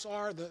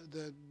ISR,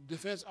 the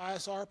Defense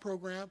ISR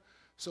program.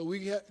 So we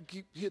get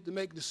to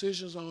make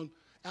decisions on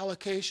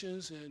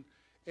allocations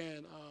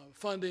and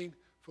funding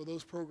for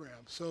those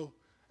programs. So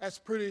that's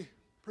pretty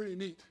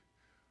neat.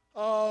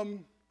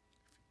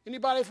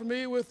 Anybody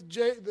familiar with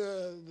the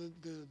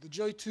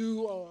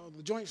J2,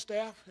 the Joint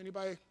Staff?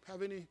 Anybody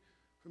have any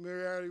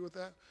familiarity with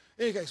that?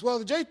 In any case, well,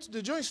 the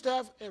Joint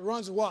Staff, it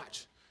runs a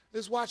watch.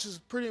 This watch is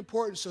pretty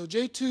important. So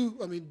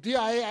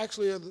DIA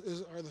actually are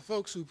the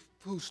folks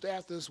who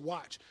staff this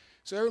watch.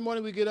 So every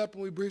morning we get up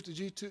and we brief the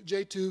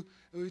J2,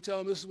 and we tell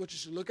them this is what you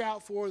should look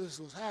out for, this is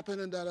what's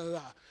happening,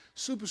 da-da-da.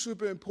 Super,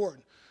 super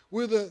important.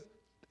 We're the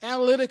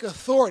analytic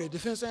authority,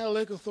 Defense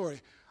Analytic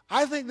Authority.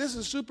 I think this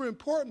is super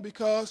important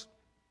because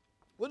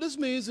what this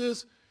means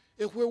is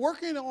if we're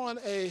working on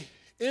an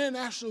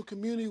international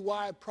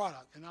community-wide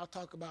product, and I'll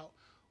talk about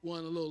one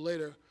a little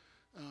later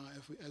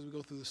as we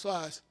go through the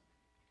slides,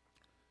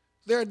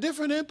 there are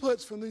different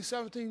inputs from these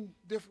 17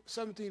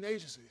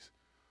 agencies.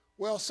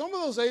 Well, some of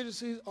those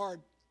agencies are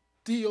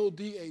DOD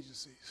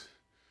agencies.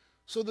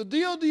 So the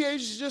DOD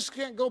agencies just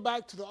can't go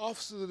back to the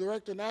Office of the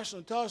Director of National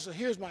Intelligence and say,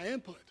 here's my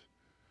input.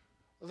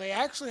 They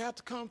actually have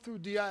to come through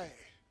DIA.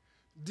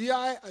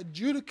 DIA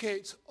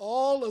adjudicates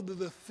all of the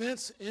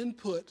defense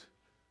input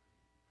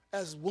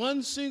as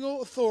one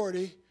single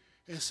authority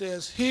and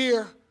says,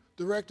 here,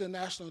 Director of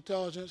National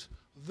Intelligence,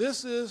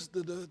 this is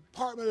the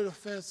Department of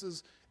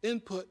Defense's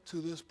input to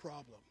this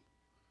problem.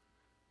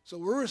 So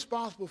we're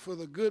responsible for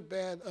the good,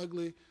 bad,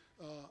 ugly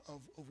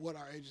of what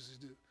our agencies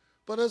do.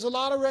 But there's a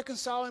lot of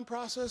reconciling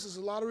process, there's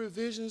a lot of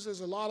revisions,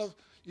 there's a lot of,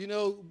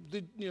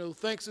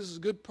 thinks this is a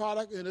good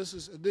product and this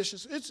is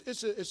additions.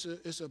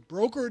 It's a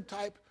brokered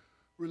type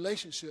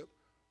relationship,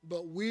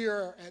 but we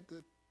are at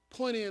the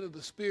pointy end of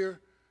the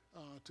spear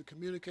to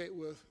communicate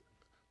with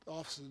the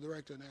Office of the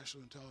Director of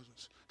National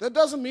Intelligence. That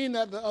doesn't mean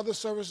that the other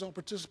services don't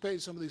participate in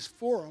some of these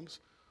forums,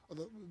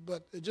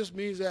 but it just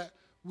means that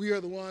we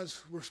are the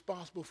ones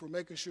responsible for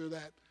making sure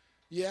that,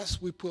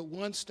 yes, we put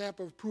one stamp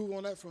of approval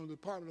on that from the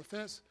Department of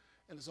Defense,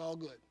 and it's all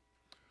good.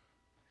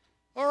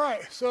 All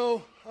right,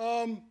 so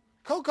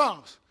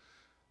COCOMs.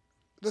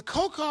 The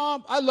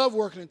COCOM, I love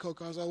working in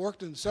COCOMs. I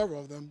worked in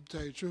several of them, to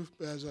tell you the truth,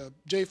 as a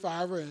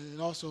J5er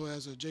and also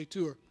as a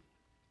J2er.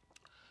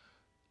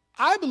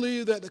 I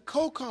believe that the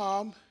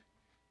COCOM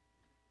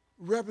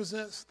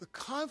represents the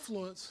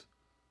confluence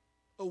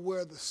of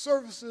where the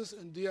services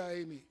and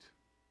DIA meet.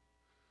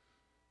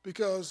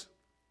 Because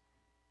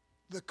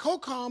the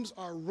COCOMs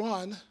are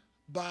run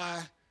by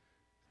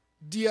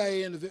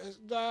DIA individuals.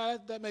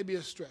 That may be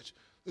a stretch.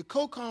 The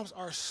COCOMs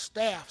are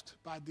staffed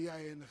by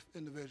DIA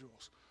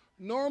individuals.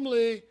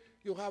 Normally,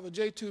 you'll have a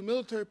J2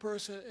 military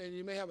person, and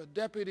you may have a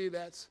deputy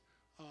that's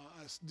a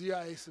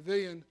DIA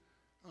civilian,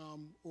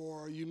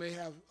 or you may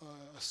have an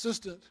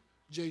assistant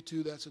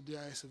J2 that's a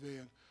DIA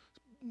civilian.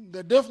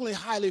 They're definitely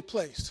highly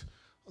placed.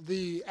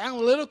 The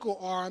analytical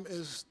arm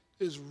is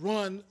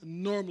run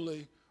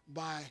normally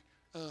by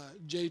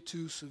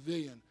J2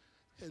 civilian,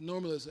 and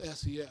normally it's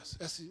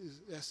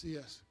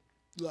SES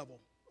level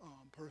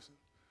person.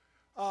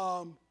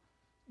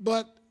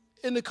 But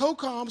in the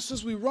COCOMs,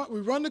 since we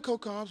run the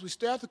COCOMs, we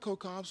staff the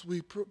COCOMs,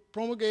 we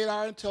promulgate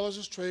our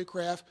intelligence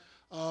tradecraft,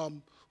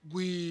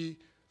 we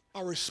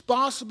are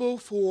responsible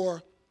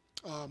for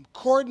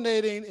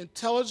coordinating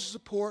intelligence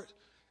support,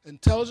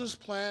 intelligence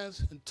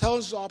plans,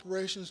 intelligence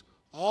operations,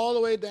 all the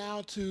way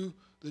down to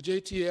the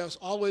JTFs,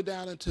 all the way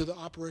down into the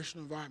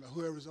operational environment,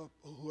 whoever's up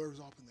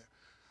in there.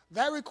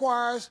 That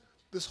requires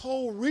this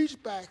whole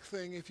reach back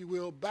thing, if you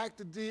will, back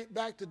to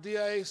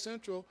DIA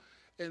Central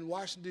in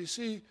Washington,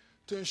 D.C.,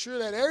 to ensure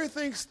that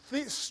everything's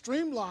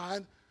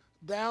streamlined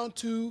down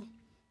to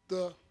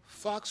the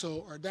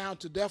FOXO, or down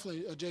to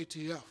definitely a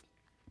JTF.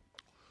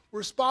 We're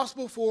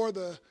responsible for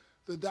the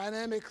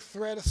dynamic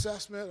threat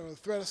assessment, or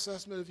threat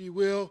assessment, if you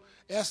will,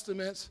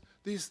 estimates,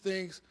 these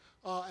things.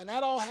 And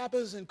that all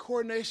happens in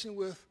coordination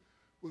with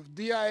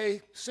DIA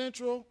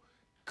Central,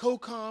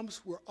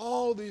 COCOMs, where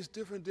all these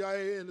different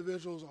DIA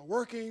individuals are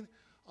working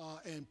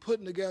and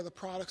putting together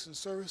products and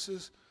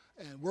services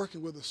and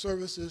working with the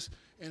services,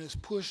 and it's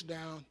pushed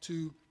down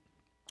to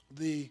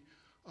the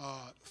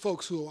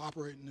folks who are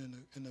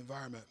operating in the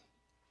environment.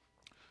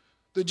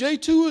 The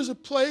J2 is a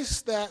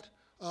place that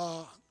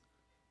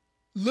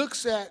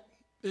looks at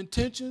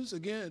intentions,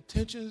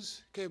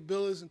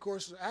 capabilities, and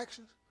courses of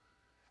actions,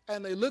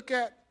 and they look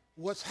at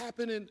what's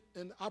happening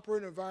in the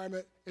operating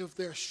environment. If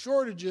there are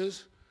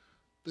shortages,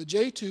 the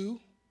J2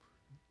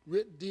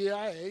 RIT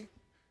DIA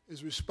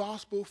is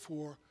responsible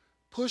for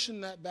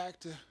pushing that back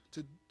to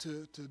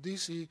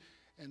DC,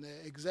 and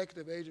the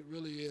executive agent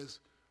really is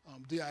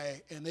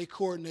DIA, and they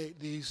coordinate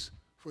these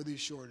for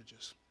these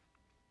shortages,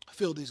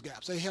 fill these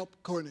gaps. They help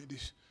coordinate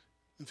these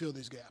and fill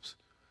these gaps.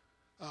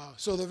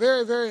 So the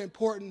very, very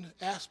important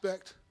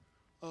aspect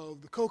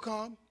of the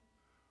COCOM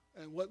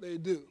and what they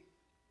do.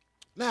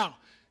 Now,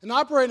 in the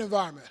operating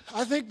environment,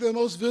 I think the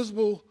most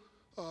visible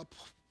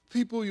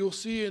people you'll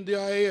see in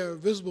DIA, or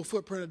visible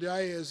footprint of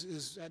DIA,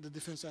 is at the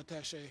Defense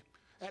Attaché,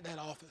 at that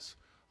office.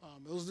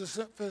 Those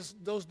defense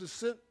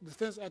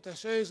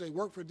attachés, they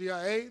work for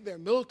DIA. They're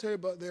military,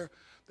 but they're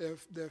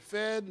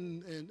fed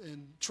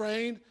and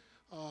trained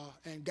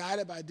and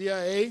guided by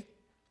DIA.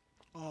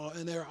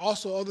 And there are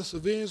also other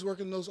civilians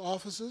working in those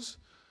offices.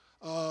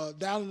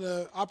 Down in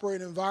the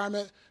operating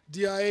environment,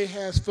 DIA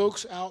has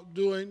folks out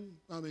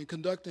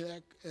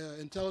conducting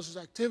intelligence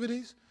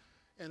activities.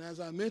 And as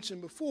I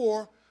mentioned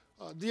before,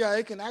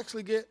 DIA can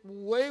actually get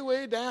way,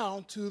 way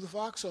down to the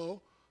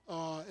foxhole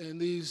in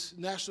these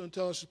national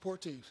intelligence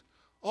support teams.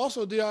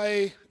 Also,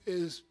 DIA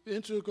is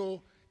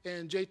integral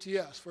in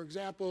JTFs. For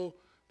example,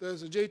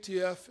 there's a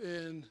JTF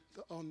in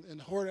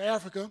the Horn of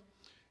Africa,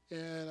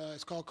 and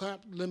it's called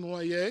Camp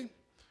Lemoyer.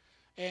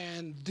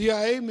 And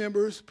DIA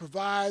members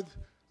provide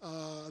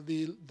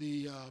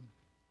the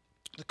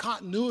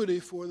continuity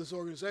for this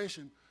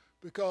organization,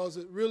 because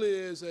it really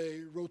is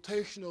a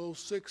rotational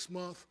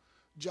 6-month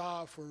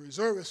job for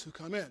reservists who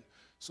come in.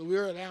 So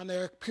we're down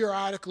there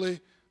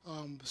periodically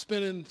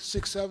spending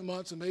 6-7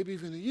 months and maybe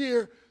even a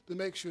year to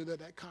make sure that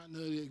that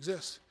continuity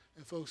exists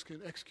and folks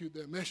can execute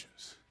their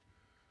missions.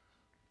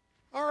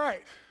 All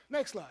right,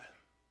 next slide.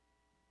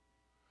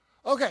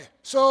 Okay,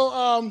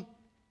 so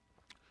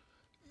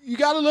you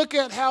got to look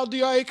at how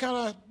DIA kind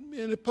of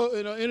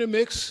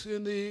intermix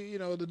in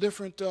the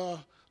different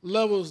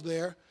levels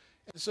there.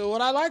 And so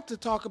what I like to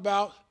talk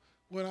about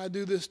when I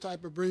do this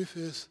type of brief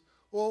is,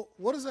 well,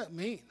 what does that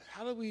mean?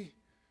 How do we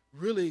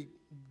really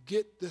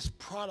get this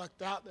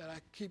product out that I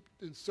keep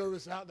in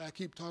service out that I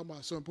keep talking about?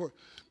 It's so important.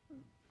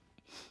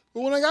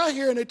 But when I got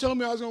here and they told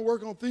me I was going to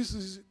work on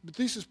the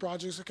thesis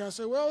projects, I kind of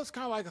said, well, it's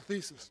kind of like a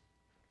thesis.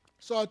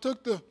 So I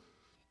took the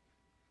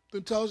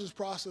intelligence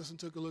process and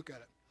took a look at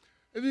it.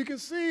 As you can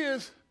see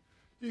is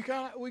we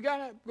got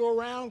to go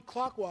around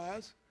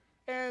clockwise,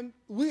 and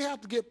we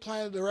have to get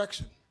plan of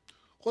direction.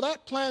 Well,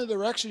 that plan of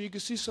direction, you can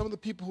see some of the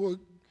people who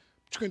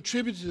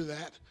contributed to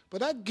that, but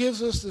that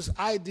gives us this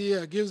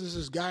idea, gives us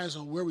this guidance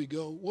on where we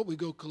go, what we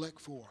go collect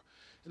for.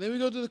 And then we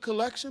go to the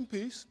collection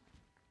piece,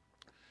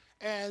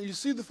 and you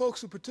see the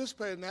folks who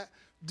participate in that.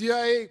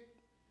 DIA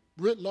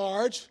writ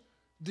large,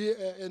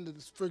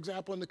 for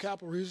example, in the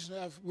Capital Region,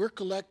 we're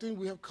collecting,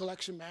 we have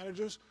collection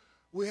managers.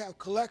 We have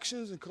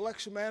collections and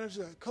collection managers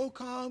at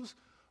COCOMs.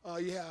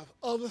 You have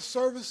other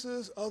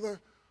services, other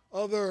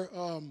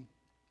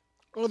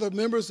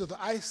members of the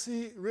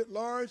IC writ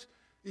large.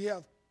 You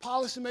have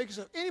policymakers.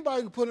 So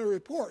anybody who can put in a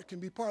report can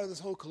be part of this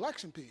whole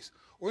collection piece.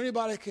 Or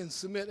anybody can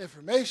submit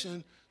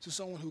information to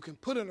someone who can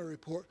put in a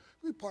report,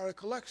 be part of the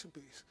collection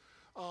piece.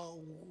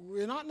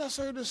 We're not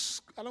necessarily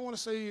just, I don't want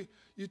to say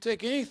you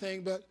take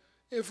anything, but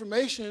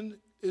information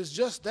is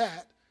just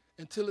that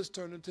until it's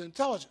turned into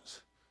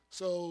intelligence.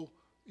 So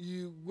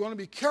you want to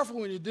be careful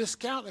when you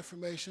discount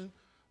information,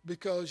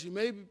 because you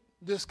may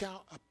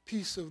discount a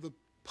piece of the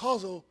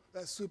puzzle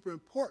that's super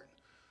important.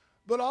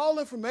 But all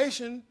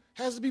information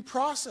has to be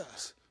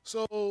processed.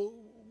 So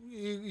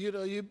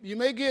you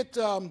may get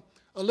a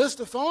list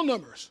of phone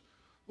numbers.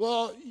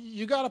 Well,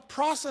 you got to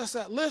process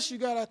that list. You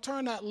got to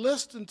turn that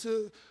list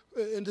into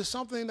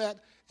something that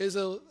is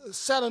a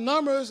set of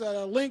numbers that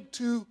are linked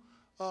to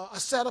a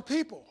set of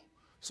people.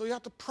 So you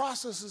have to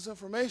process this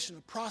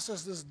information,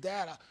 process this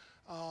data.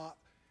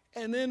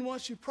 And then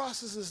once you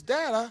process this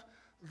data,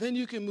 then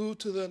you can move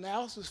to the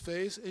analysis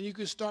phase and you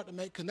can start to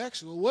make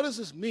connections. Well, what does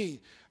this mean?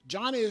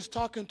 Johnny is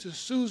talking to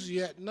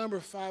Susie at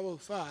number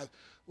 505.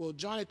 Well,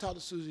 Johnny talked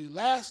to Susie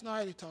last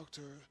night. He talked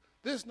to her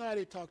this night.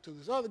 He talked to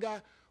this other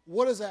guy.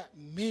 What does that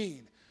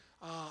mean?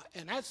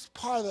 And that's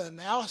part of the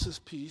analysis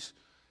piece.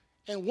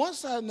 And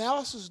once that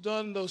analysis is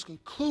done, those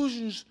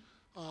conclusions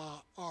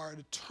are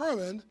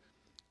determined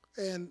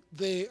and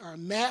they are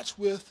matched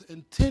with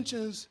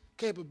intentions,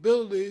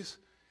 capabilities,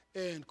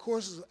 and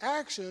courses of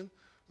action.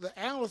 The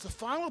analyst, the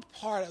final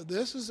part of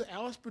this is the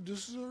analyst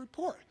produces a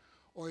report,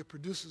 or he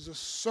produces a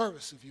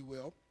service, if you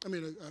will. I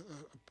mean,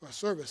 a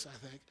service,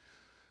 I think.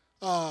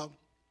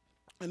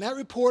 And that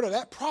report or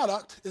that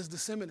product is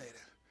disseminated.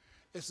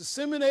 It's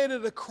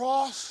disseminated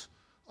across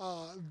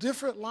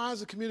different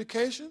lines of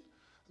communication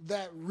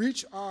that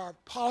reach our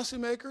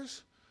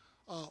policymakers,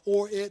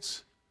 or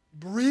it's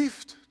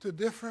briefed to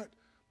different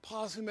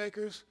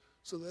policymakers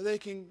so that they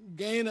can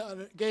gain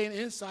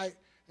insight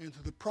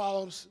into the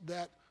problems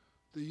that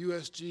the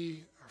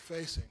USG are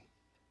facing.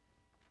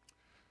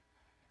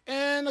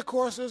 And of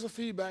course, there's a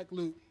feedback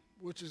loop,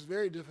 which is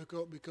very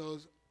difficult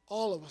because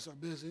all of us are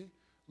busy.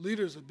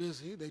 Leaders are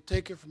busy. They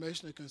take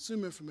information, they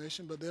consume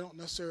information, but they don't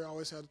necessarily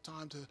always have the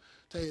time to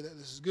tell you that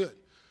this is good.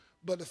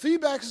 But the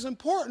feedback is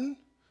important,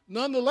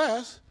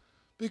 nonetheless,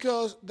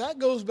 because that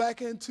goes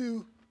back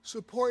into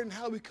supporting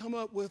how we come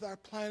up with our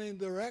planning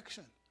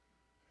direction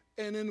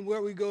and then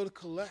where we go to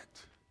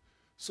collect.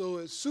 So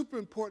it's super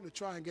important to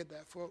try and get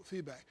that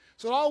feedback.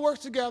 So it all works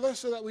together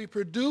so that we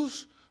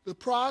produce the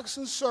products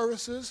and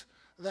services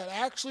that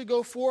actually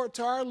go forward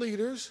to our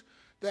leaders,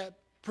 that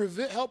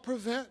help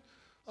prevent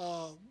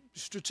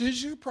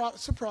strategic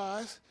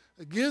surprise,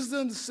 it gives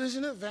them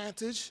decision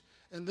advantage,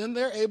 and then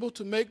they're able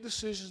to make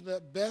decisions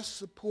that best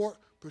support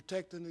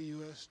protecting the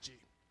USG.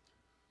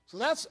 So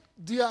that's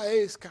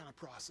DIA's kind of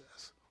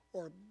process,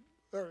 or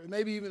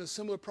maybe even a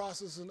similar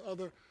process in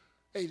other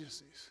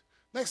agencies.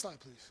 Next slide,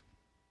 please.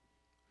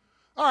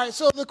 All right,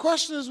 so the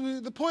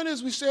point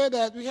is we said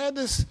that we had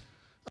this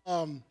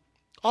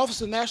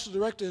Office of National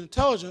Director of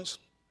Intelligence,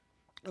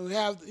 and we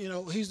have,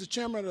 he's the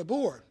chairman of the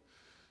board.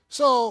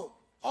 So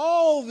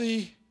all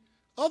the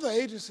other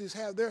agencies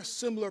have their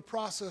similar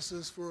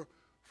processes for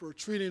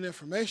treating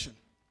information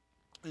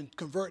and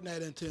converting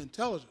that into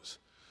intelligence.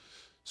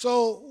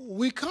 So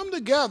we come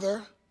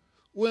together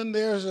when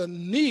there's a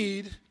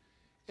need,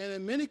 and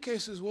in many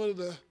cases, one of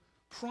the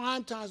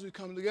prime times we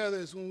come together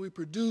is when we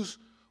produce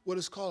what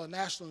is called a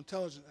national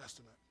intelligence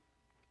estimate.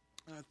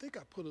 And I think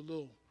I put a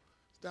little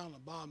down the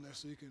bottom there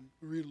so you can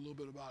read a little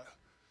bit about it.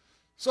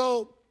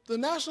 So the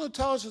national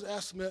intelligence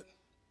estimate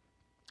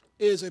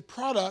is a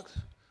product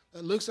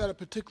that looks at a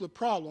particular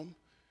problem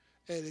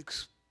and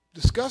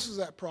discusses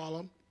that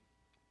problem,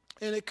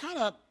 and it kind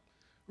of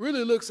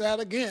really looks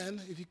at,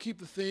 again, if you keep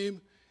the theme,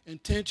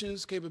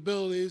 intentions,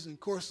 capabilities, and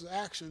courses of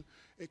action,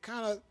 it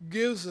kind of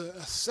gives an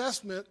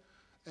assessment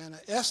and an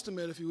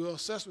estimate, if you will,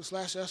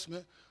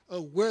 assessment/estimate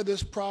of where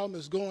this problem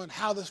is going,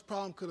 how this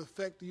problem could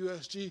affect the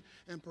USG,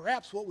 and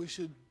perhaps what we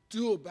should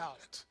do about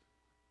it.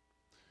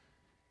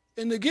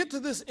 And to get to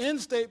this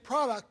end state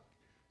product,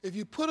 if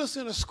you put us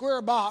in a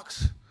square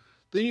box,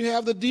 then you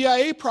have the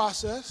DIA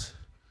process,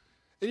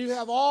 and you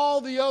have all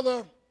the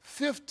other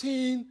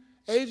 15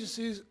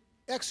 agencies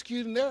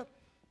executing their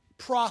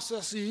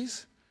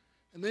processes,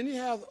 and then you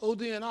have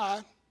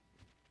ODNI,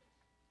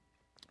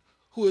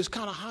 who is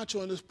kind of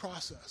honcho in this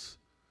process.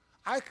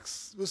 I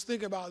was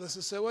thinking about this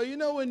and said,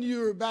 well, when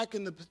you're back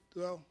in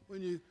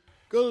when you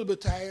go to the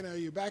battalion, or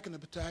you're back in the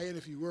battalion,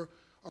 if you were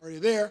already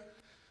there,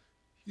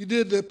 you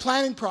did the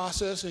planning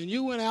process, and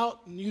you went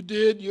out and you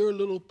did your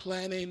little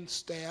planning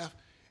staff,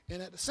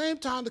 and at the same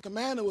time, the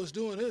commander was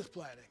doing his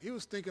planning. He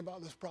was thinking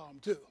about this problem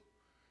too.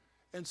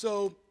 And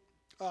so,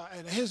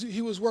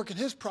 he was working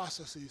his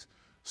processes.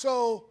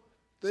 So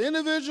the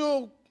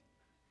individual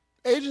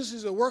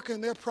agencies are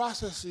working their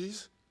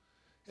processes,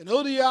 and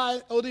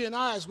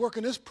ODNI is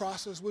working this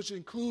process, which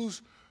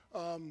includes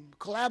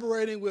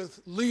collaborating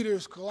with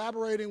leaders,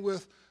 collaborating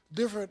with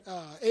different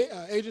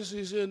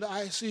agencies in the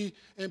IC,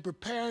 and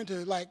preparing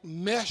to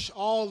mesh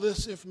all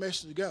this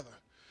information together.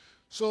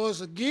 So as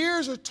the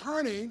gears are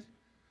turning,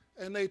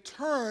 and they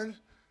turn,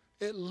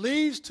 it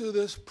leads to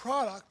this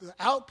product, the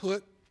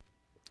output,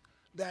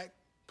 that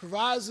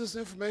provides this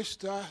information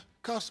to our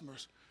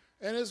customers.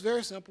 And it's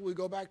very simple. We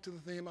go back to the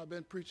theme I've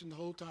been preaching the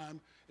whole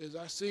time, is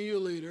our senior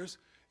leaders.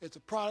 It's a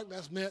product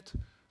that's meant,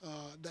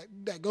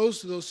 that goes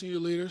to those senior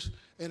leaders,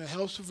 and it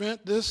helps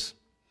prevent this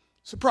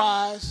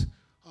surprise.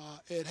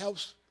 It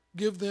helps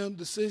give them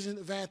decision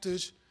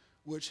advantage,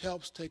 which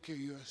helps take care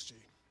of USG.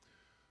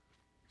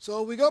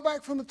 So we go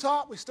back from the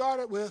top. We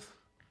started with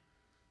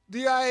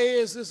DIA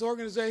is this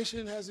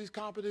organization, has these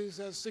competencies,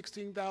 has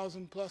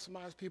 16,000 plus or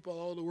minus people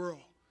all over the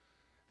world.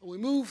 And we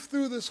move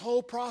through this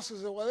whole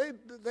process of, well,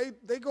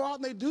 they go out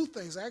and they do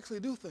things, they actually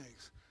do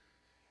things.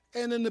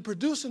 And in the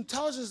produce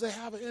intelligence, they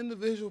have an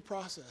individual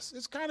process.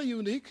 It's kind of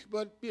unique,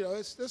 but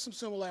there's some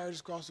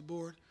similarities across the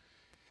board.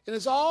 And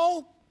it's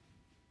all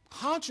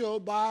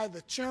honchoed by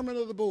the chairman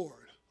of the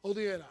board,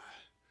 ODNI.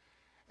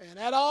 And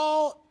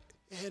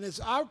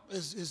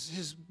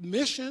his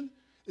mission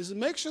is to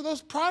make sure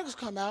those products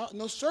come out and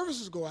those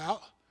services go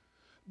out.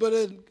 But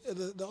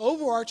the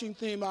overarching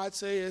theme, I'd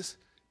say, is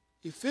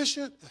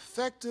efficient,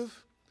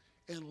 effective,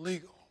 and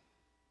legal.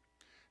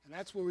 And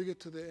that's where we get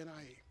to the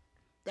NIE.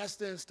 That's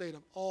the end state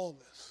of all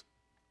this.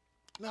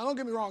 Now, don't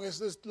get me wrong,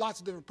 there's lots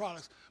of different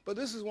products, but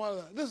this is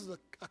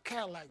a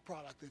Cadillac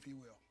product, if you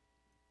will.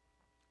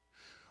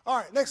 All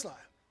right, next slide.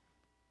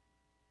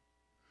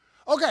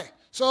 Okay,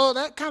 so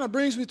that kind of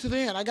brings me to the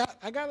end. I got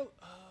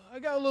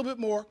a little bit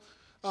more.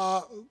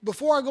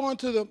 Before I go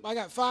into I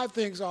got 5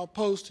 things I'll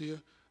pose to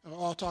you,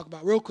 or I'll talk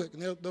about real quick,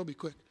 and they'll be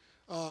quick.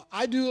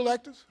 I do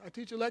electives. I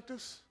teach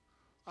electives.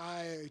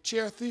 I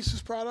chair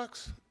thesis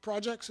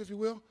projects, if you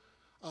will.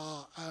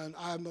 And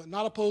I'm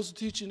not opposed to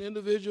teaching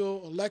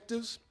individual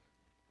electives.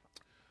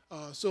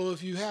 So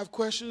if you have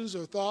questions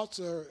or thoughts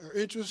or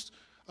interest,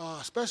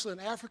 especially in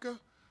Africa,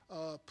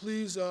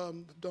 please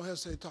don't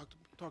hesitate to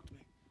talk to me.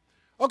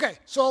 Okay,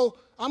 so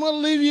I'm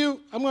going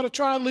to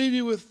try and leave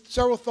you with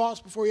several thoughts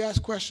before you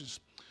ask questions.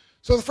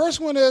 So the first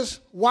one is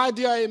why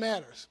DIA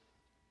matters.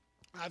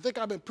 I think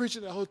I've been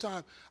preaching the whole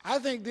time. I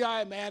think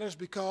DIA matters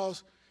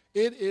because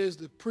it is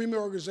the premier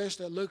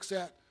organization that looks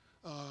at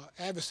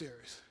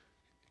adversaries.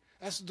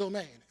 That's the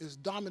domain. It's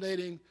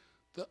dominating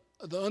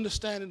the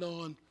understanding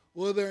on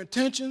What are their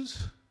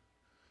intentions,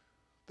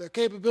 their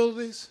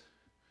capabilities,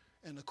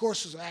 and the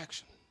courses of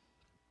action?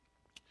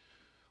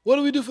 What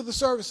do we do for the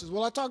services?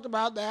 Well, I talked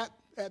about that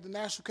at the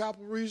National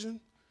Capital Region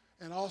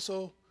and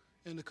also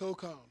in the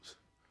COCOMs.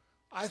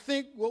 I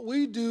think what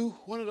we do,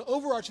 one of the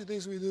overarching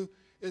things we do,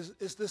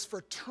 is this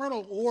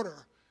fraternal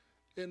order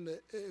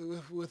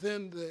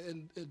within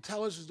the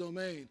intelligence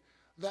domain,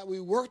 that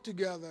we work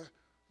together,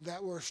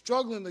 that we're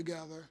struggling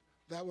together,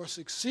 that we're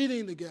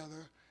succeeding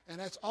together, and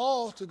that's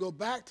all to go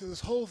back to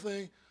this whole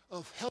thing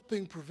of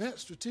helping prevent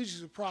strategic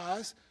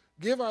surprise,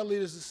 give our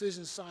leaders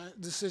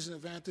decision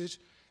advantage,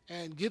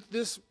 and get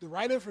the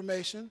right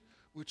information,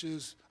 which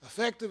is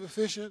effective,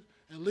 efficient,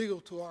 and legal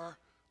to our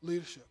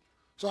leadership.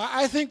 So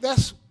I think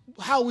that's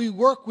how we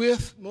work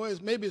with,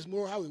 maybe it's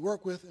more how we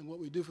work with and what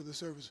we do for the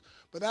service.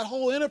 But that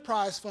whole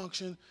enterprise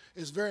function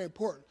is very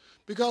important,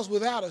 because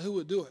without it, who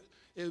would do it?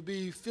 It would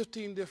be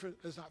 15 different,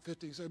 it's not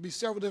 15, so it would be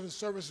several different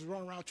services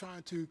running around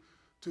trying to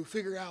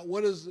figure out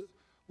what is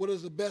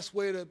the best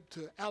way to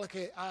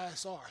allocate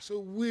ISR. So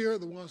we're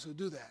the ones who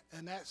do that,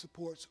 and that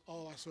supports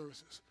all our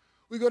services.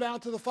 We go down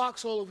to the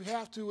foxhole if we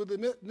have to with the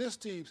NIST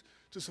teams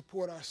to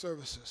support our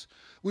services.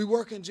 We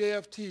work in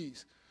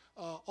JFTs,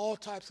 all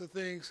types of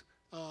things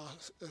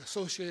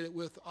associated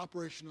with the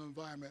operational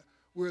environment.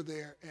 We're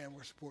there and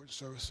we're supporting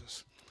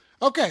services.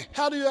 Okay,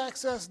 how do you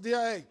access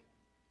DIA?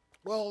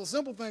 Well, the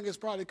simple thing is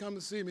probably come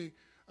to see me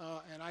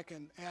and I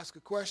can ask a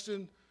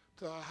question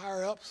to our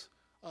higher ups.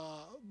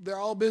 They're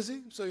all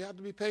busy, so you have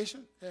to be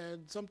patient,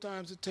 and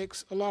sometimes it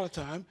takes a lot of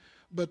time,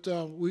 but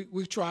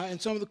we try,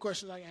 and some of the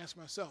questions I ask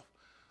myself.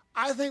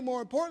 I think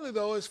more importantly,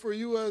 though, is for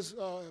you as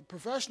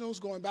professionals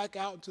going back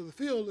out into the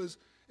field, is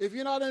if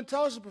you're not an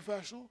intelligence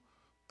professional,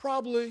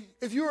 probably,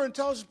 if you're an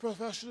intelligence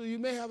professional, you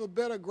may have a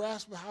better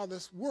grasp of how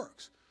this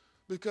works,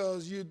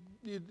 because you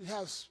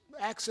have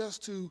access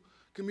to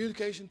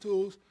communication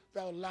tools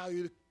that will allow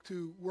you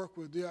to work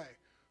with DIA.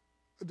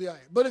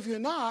 But if you're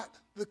not,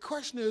 the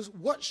question is,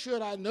 what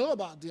should I know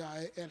about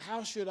DIA and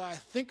how should I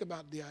think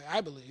about DIA,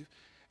 I believe.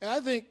 And I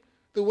think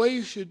the way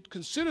you should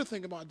consider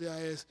thinking about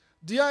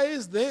DIA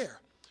is there.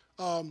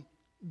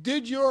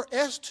 Did your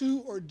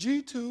S2 or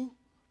G2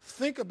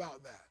 think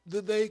about that?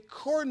 Did they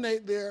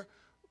coordinate their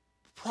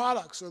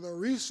products or their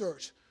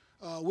research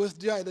with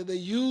DIA? Did they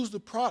use the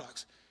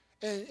products?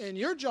 And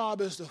your job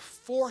is to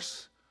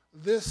force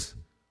this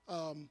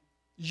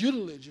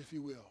utilage, if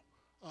you will.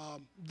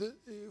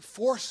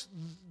 Force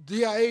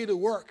DIA to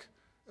work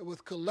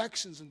with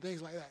collections and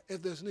things like that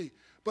if there's need.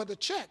 But to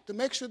check, to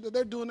make sure that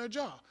they're doing their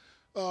job.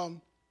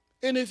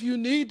 And if you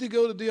need to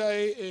go to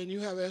DIA and you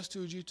have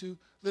S2 or G2,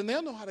 then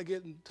they'll know how to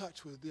get in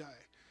touch with DIA.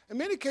 In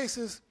many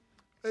cases,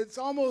 it's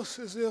almost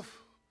as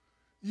if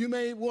you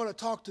may want to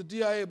talk to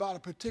DIA about a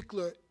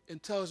particular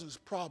intelligence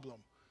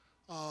problem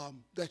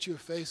that you're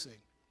facing.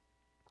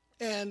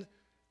 And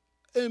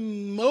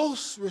in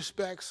most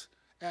respects,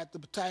 at the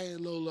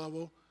battalion low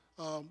level,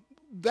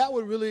 that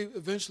would really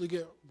eventually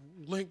get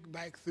linked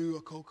back through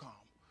a COCOM.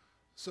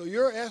 So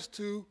your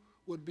S2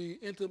 would be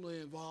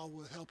intimately involved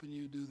with helping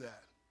you do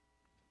that.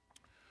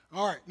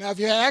 All right, now if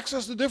you had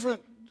access to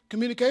different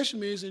communication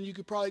means, then you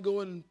could probably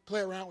go in and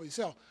play around with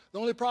yourself. The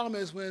only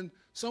problem is when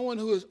someone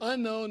who is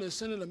unknown is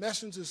sending a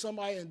message to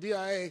somebody in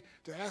DIA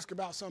to ask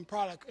about some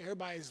product,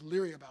 everybody's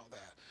leery about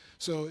that.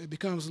 So it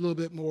becomes a little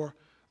bit more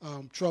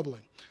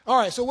troubling. All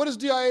right, so what is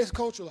DIA's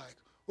culture like?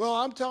 Well,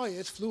 I'm telling you,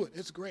 it's fluid.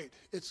 It's great.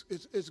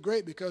 It's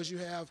great because you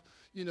have,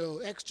 you know,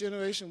 X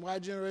generation, Y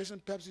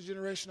generation, Pepsi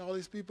generation, all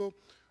these people.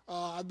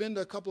 I've been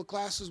to a couple of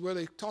classes where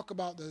they talk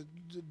about the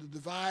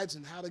divides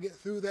and how to get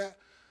through that.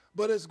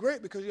 But it's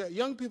great because you got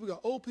young people, you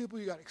got old people,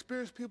 you got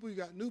experienced people, you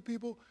got new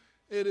people.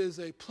 It is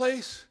a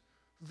place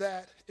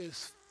that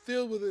is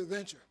filled with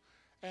adventure.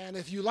 And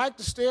if you like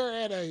to stare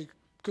at a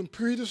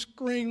computer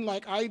screen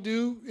like I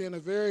do in a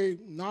very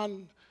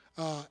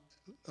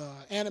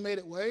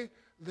non-animated way,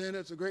 then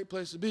it's a great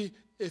place to be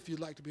if you'd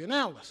like to be an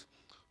analyst.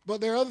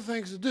 But there are other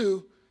things to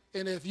do,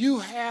 and if you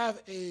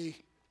have a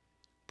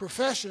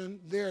profession,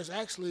 there's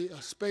actually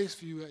a space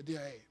for you at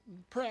DIA.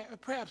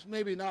 Perhaps,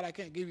 maybe not, I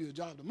can't give you a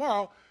job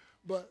tomorrow,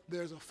 but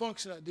there's a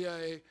function at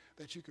DIA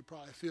that you could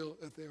probably feel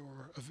if there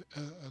were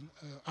an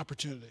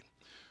opportunity.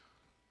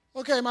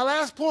 Okay, my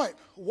last point.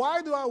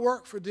 Why do I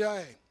work for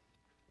DIA?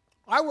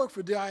 I work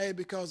for DIA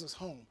because it's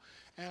home.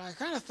 And I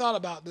kind of thought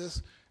about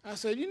this. I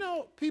said, you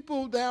know,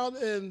 people down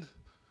on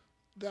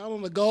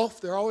the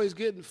Gulf, they're always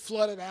getting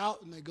flooded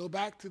out, and they go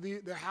back to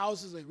their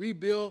houses, they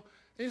rebuild.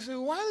 And you say,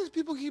 why do these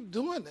people keep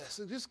doing this?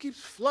 It just keeps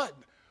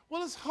flooding.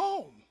 Well, it's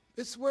home.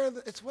 It's where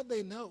it's what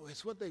they know.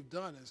 It's what they've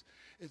done.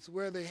 It's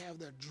where they have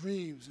their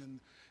dreams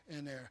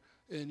and their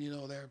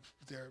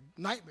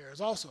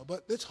nightmares also.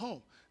 But it's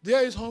home.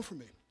 DIA is home for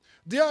me.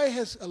 DIA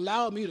has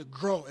allowed me to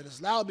grow. It has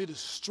allowed me to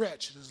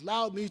stretch. It has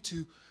allowed me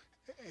to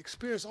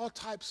experience all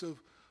types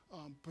of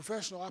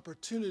professional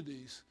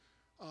opportunities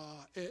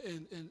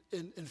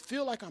and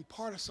feel like I'm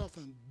part of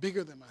something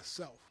bigger than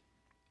myself.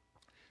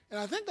 And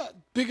I think that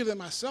bigger than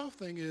myself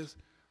thing is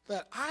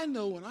that I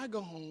know when I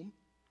go home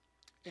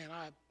and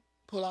I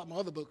pull out my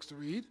other books to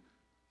read,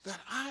 that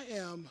I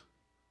am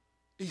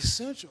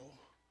essential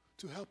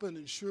to helping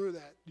ensure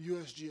that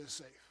USG is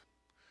safe.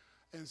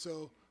 And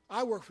so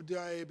I work for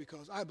DIA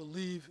because I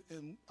believe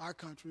in our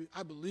country.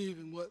 I believe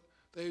in what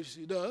the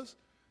agency does.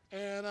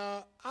 And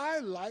I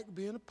like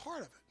being a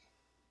part of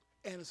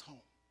it. And it's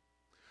home.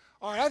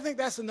 All right, I think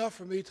that's enough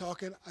for me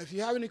talking. If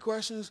you have any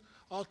questions,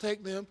 I'll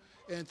take them.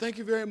 And thank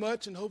you very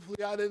much. And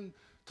hopefully I didn't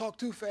talk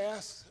too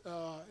fast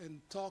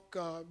and talk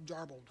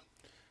jarbled.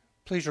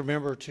 Please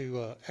remember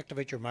to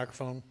activate your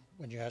microphone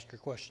when you ask your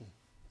question.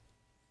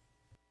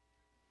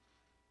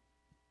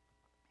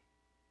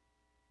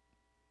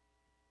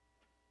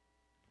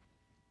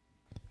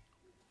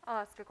 I'll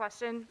ask a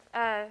question.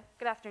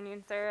 Good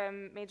afternoon, sir.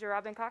 I'm Major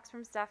Rod Cox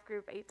from Staff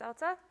Group 8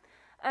 Delta.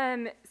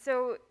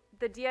 So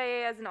the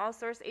DIA as an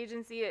all-source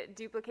agency, it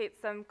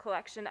duplicates some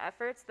collection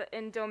efforts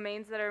in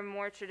domains that are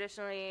more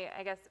traditionally,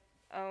 I guess,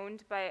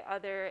 owned by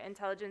other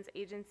intelligence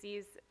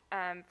agencies.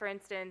 For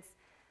instance,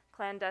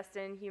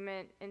 clandestine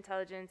human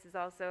intelligence is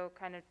also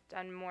kind of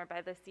done more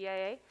by the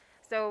CIA.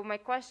 So my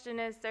question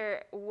is,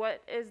 sir,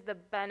 what is the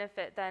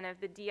benefit then of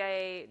the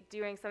DIA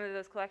doing some of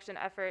those collection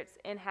efforts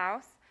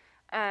in-house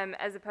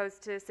as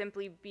opposed to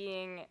simply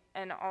being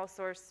an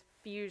all-source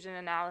fusion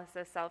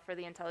analysis cell for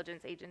the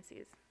intelligence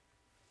agencies?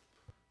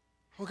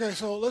 Okay,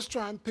 so let's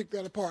try and pick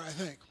that apart, I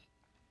think.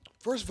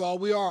 First of all,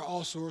 we are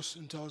all-source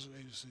intelligence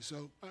agency.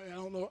 So I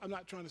don't know, I'm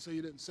not trying to say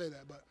you didn't say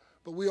that,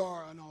 but we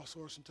are an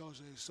all-source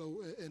intelligence agency.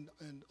 So,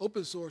 and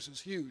open source is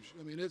huge.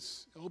 I mean,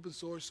 it's open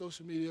source,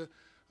 social media.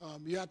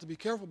 You have to be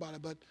careful about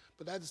it, but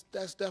that's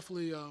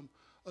definitely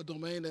a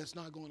domain that's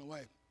not going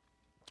away.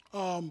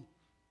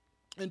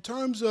 In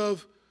terms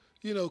of,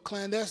 you know,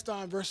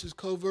 clandestine versus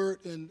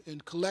covert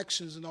and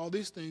collections and all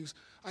these things,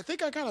 I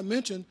think I kind of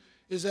mentioned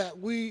is that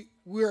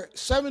we're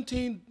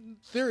 17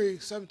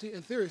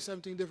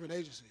 different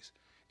agencies.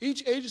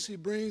 Each agency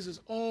brings its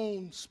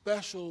own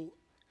special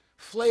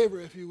flavor,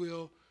 if you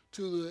will,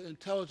 to the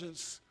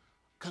intelligence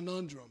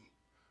conundrum.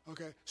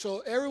 Okay,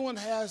 so everyone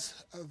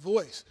has a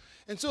voice.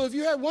 And so if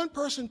you have one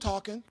person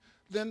talking,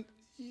 then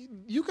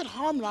you can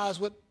harmonize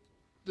what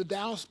the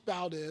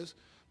downspout is,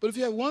 but if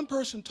you have one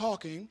person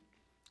talking,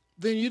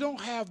 then you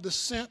don't have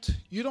dissent,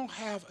 you don't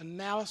have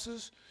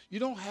analysis, you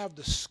don't have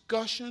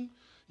discussion,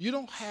 you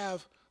don't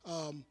have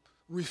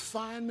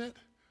refinement.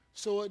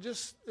 So it'd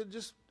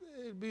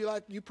be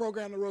like you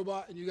program the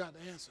robot and you got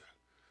the answer.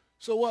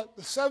 So what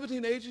the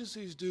 17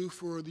 agencies do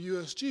for the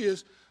USG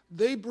is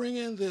they bring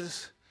in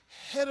this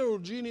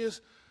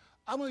heterogeneous,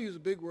 I'm going to use a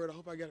big word, I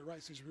hope I get it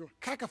right, since you're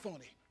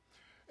cacophony,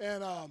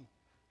 and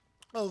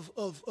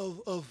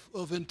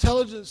of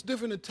intelligence,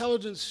 different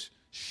intelligence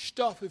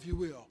stuff, if you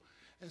will.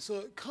 And so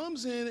it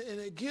comes in and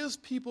it gives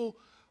people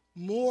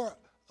more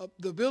a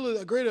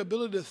greater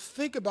ability to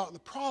think about the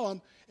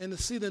problem and to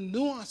see the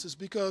nuances,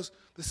 because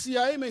the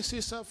CIA may see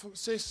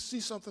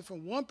something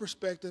from one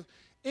perspective.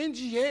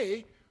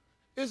 NGA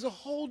is a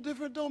whole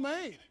different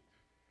domain,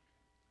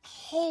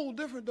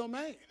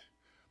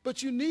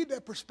 But you need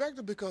that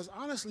perspective because,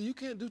 honestly, you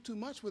can't do too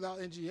much without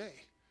NGA,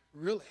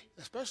 really,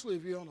 especially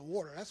if you're on the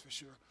water, that's for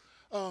sure.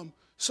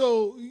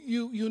 So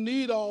you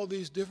need all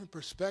these different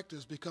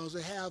perspectives because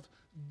they have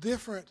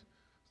different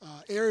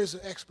areas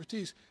of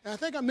expertise. And I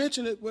think I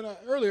mentioned it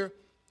earlier,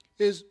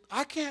 is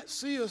I can't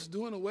see us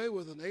doing away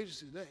with an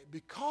agency today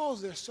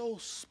because they're so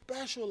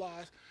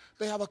specialized.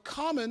 They have a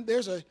common,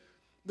 there's a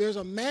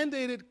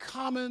mandated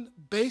common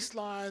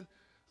baseline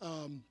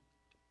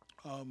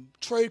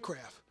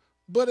tradecraft,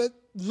 but it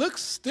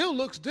still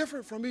looks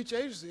different from each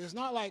agency. It's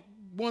not like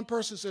one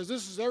person says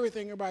this is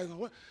everything everybody's going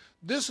to want.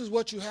 This is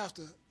what you have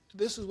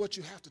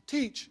to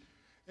teach,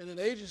 and then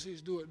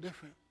agencies do it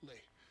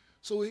differently.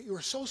 So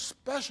we're so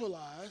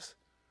specialized.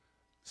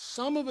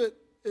 Some of it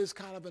is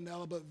kind of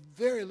vanilla, but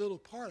very little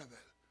part of it.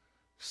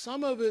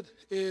 Some of it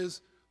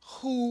is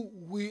who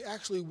we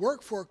actually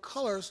work for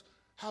colors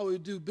how we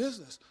do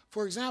business.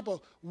 For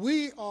example,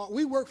 we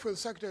work for the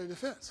Secretary of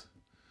Defense.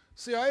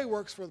 CIA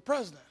works for the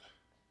President.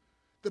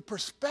 The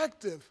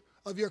perspective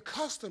of your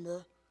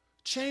customer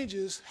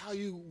changes how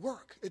you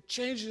work. It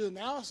changes the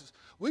analysis.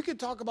 We could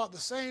talk about the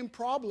same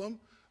problem,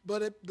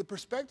 but the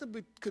perspective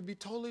could be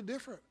totally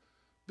different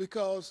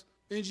because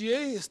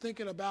NGA is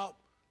thinking about,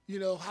 you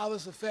know, how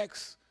this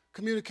affects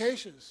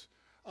communications.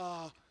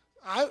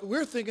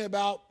 We're thinking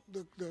about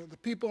the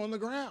people on the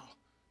ground.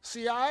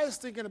 CI is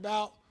thinking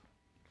about,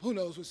 who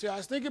knows what CI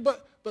is thinking,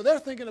 but they're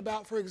thinking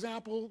about, for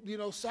example, you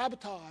know,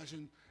 sabotage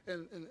and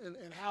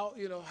how,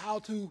 you know, how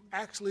to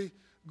actually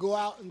go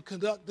out and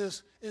conduct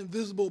this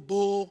invisible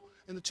bull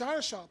in the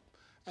China shop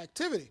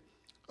activity.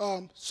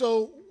 And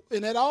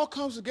it all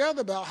comes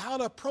together about how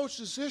to approach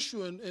this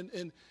issue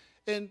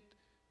and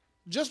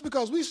just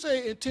because we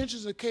say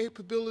intentions and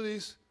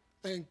capabilities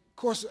and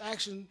course of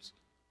actions,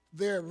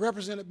 they're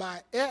represented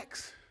by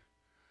X,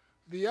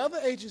 the other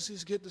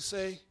agencies get to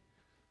say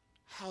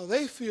how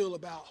they feel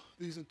about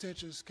these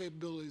intentions,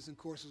 capabilities, and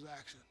courses of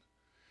action.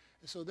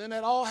 And so then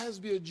that all has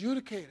to be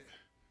adjudicated.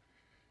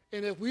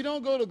 And if we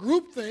don't go to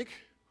groupthink,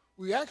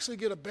 we actually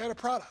get a better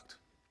product.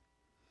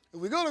 If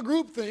we go to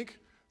groupthink,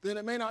 then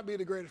it may not be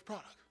the greatest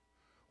product.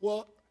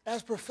 Well,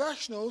 as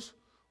professionals,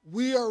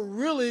 we are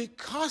really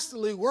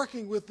constantly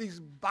working with these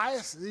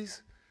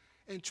biases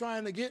and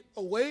trying to get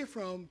away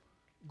from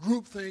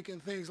groupthink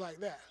and things like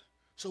that.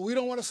 So we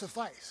don't want to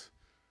suffice.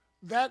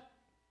 That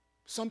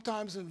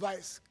sometimes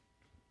invites,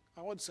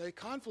 I would say,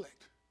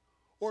 conflict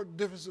or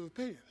difference of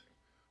opinion.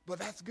 But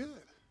that's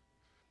good,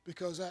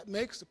 because that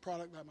makes the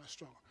product that much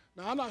stronger.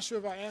 Now, I'm not sure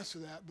if I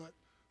answered that, but...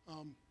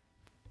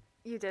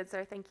 You did,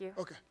 sir. Thank you.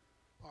 Okay.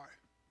 All right.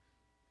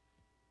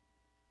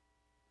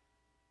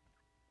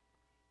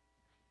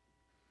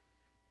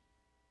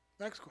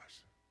 Next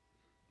question.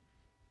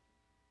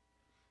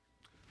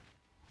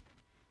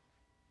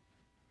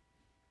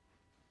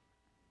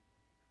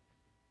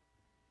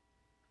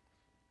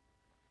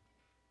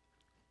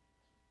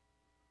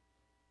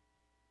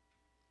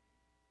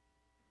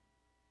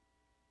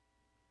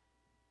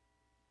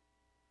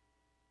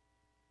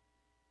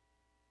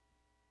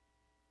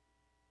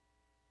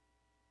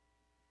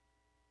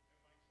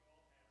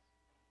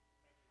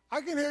 I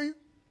can hear you.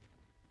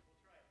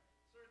 We'll try.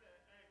 Sir,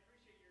 I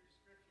appreciate your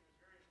description. It was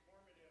very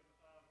informative.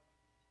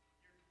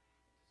 Your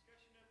discussion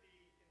of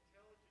the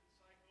intelligence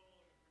cycle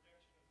and the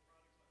production of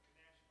products like the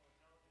National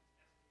Intelligence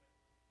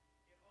Estimate,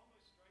 it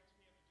almost strikes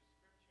me of a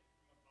description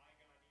from a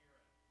bygone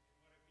era. And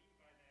what I mean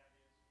by that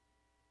is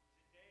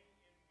today in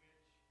which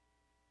everything is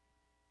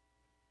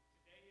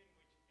viewed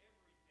through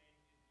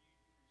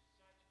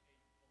such a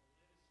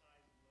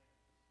politicized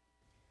lens.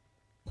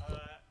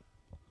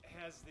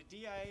 Has the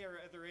DIA or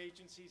other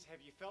agencies,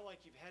 have you felt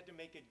like you've had to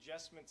make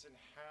adjustments in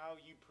how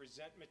you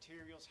present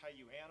materials, how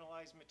you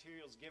analyze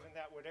materials, given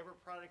that whatever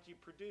product you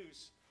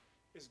produce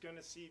is going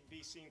to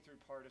be seen through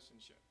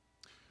partisanship?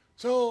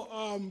 So,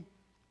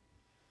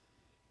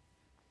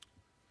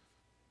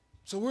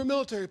 so we're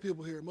military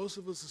people here. Most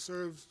of us have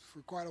served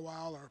for quite a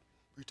while or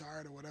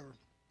retired or whatever.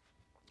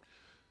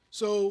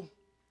 So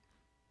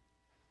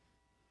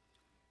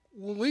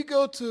when we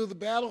go to the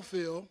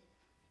battlefield,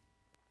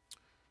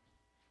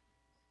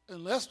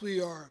 unless we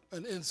are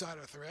an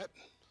insider threat,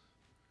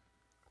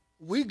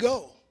 we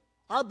go.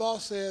 Our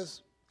boss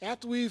says,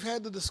 after we've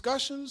had the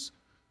discussions,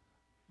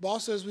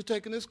 boss says we're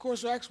taking this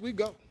course of action, we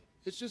go.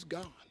 It's just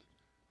gone.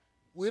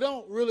 We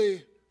don't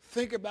really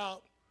think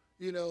about,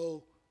 you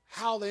know,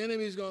 how the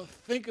enemy's going to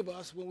think of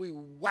us when we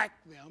whack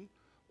them.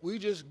 We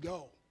just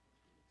go.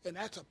 And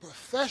that's a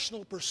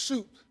professional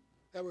pursuit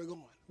that we're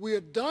going. We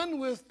are done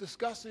with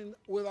discussing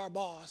with our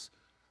boss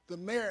the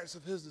merits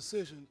of his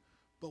decision,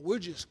 but we'll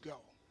just go.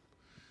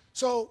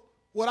 So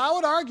what I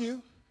would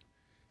argue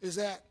is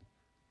that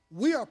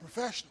we are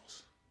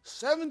professionals.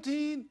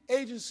 17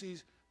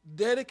 agencies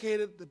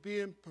dedicated to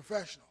being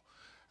professional.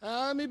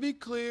 Let me be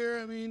clear.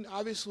 I mean,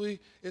 obviously,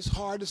 it's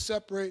hard to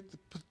separate the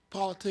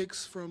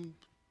politics from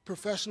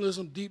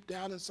professionalism deep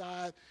down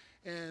inside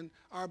and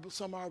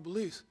some of our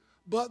beliefs.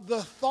 But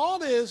the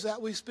thought is that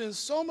we spend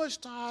so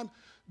much time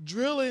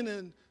drilling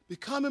and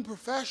becoming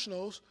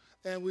professionals,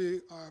 and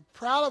we are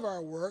proud of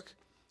our work,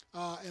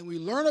 and we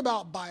learn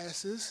about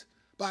biases,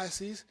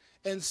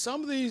 and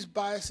some of these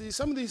biases,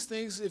 some of these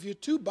things, if you're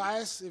too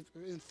biased,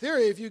 in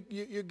theory, if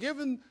you're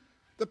giving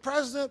the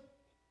president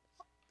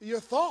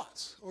your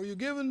thoughts, or you're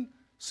giving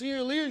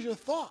senior leaders your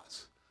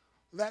thoughts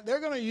that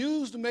they're going to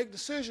use to make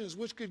decisions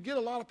which could get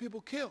a lot of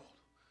people killed.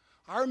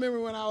 I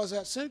remember when I was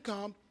at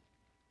CENTCOM,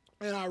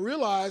 and I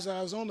realized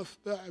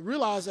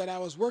that I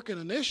was working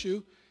an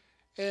issue,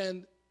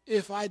 and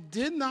if I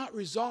did not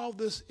resolve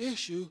this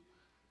issue,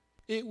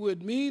 it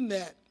would mean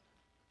that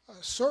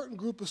a certain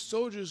group of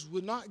soldiers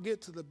would not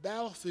get to the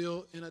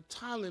battlefield in a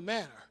timely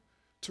manner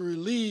to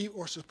relieve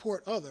or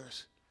support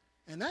others,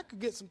 and that could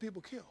get some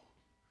people killed.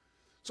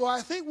 So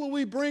I think when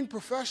we bring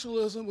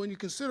professionalism, when you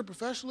consider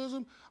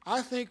professionalism,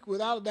 I think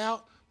without a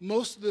doubt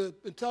most of the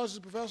intelligence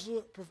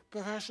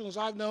professionals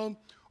I've known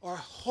are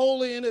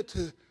wholly in it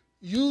to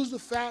use the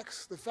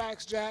facts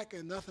jack,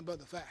 and nothing but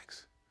the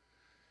facts,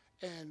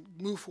 and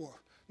move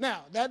forward.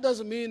 Now, that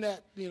doesn't mean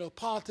that, you know,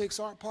 politics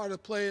aren't part of the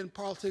play and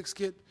politics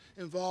get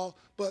involved,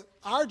 but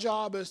our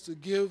job is to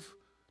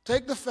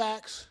take the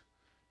facts,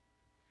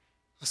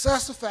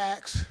 assess the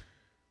facts,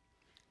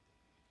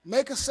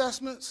 make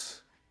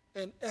assessments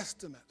and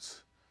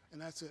estimates,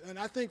 and that's it. And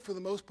I think for the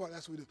most part,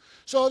 that's what we do.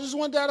 So just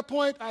one data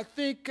point. I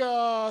think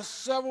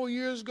several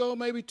years ago,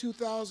 maybe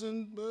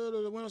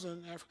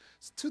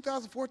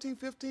 2014,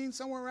 15,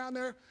 somewhere around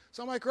there,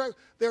 somebody correct,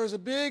 there was a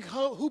big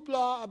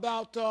hoopla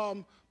about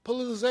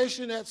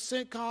politicization at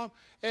CENTCOM,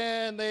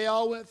 and they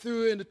all went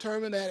through and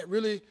determined that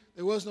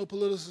there was no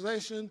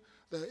politicization.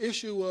 The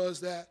issue was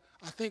that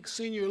I think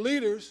senior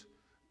leaders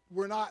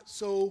were not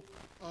so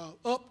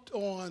up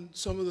on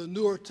some of the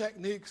newer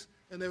techniques,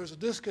 and there was a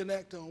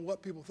disconnect on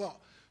what people thought.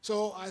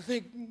 So I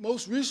think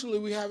most recently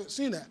we haven't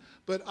seen that.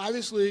 But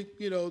obviously,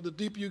 you know, the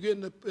deeper you get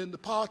into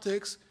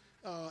politics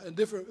in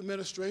different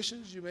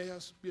administrations, you may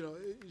have, you know,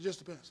 it just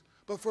depends.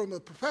 But from a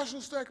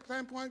professional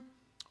standpoint,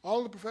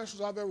 all the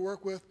professionals I've ever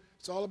worked with,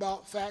 it's all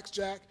about facts,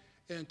 Jack,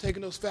 and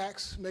taking those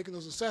facts, making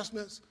those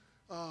assessments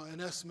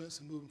and estimates,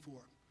 and moving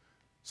forward.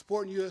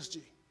 Supporting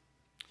USG.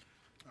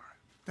 All right.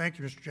 Thank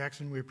you, Mr.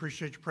 Jackson. We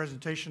appreciate your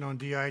presentation on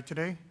DI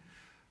today.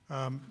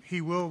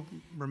 He will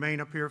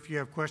remain up here if you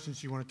have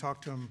questions, you want to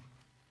talk to him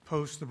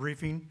post the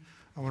briefing.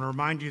 I want to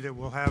remind you that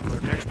we'll have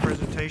our next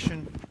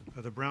presentation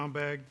of the brown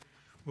bag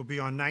will be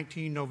on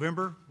 19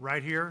 November,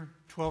 right here,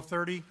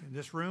 12:30 in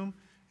this room.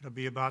 It'll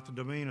be about the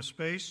domain of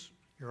space.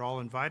 You're all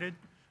invited.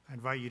 I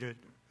invite you to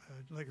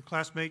let your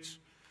classmates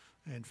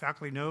and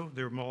faculty know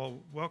they're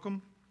all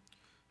welcome.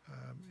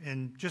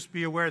 And just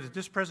be aware that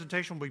this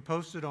presentation will be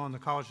posted on the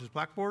college's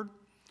Blackboard,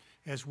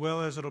 as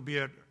well as it'll be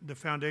at the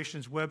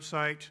Foundation's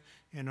website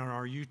and on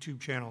our YouTube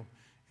channel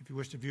if you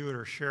wish to view it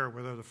or share it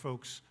with other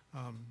folks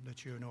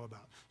that you know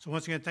about. So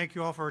once again, thank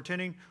you all for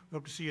attending. We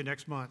hope to see you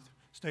next month.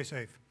 Stay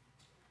safe.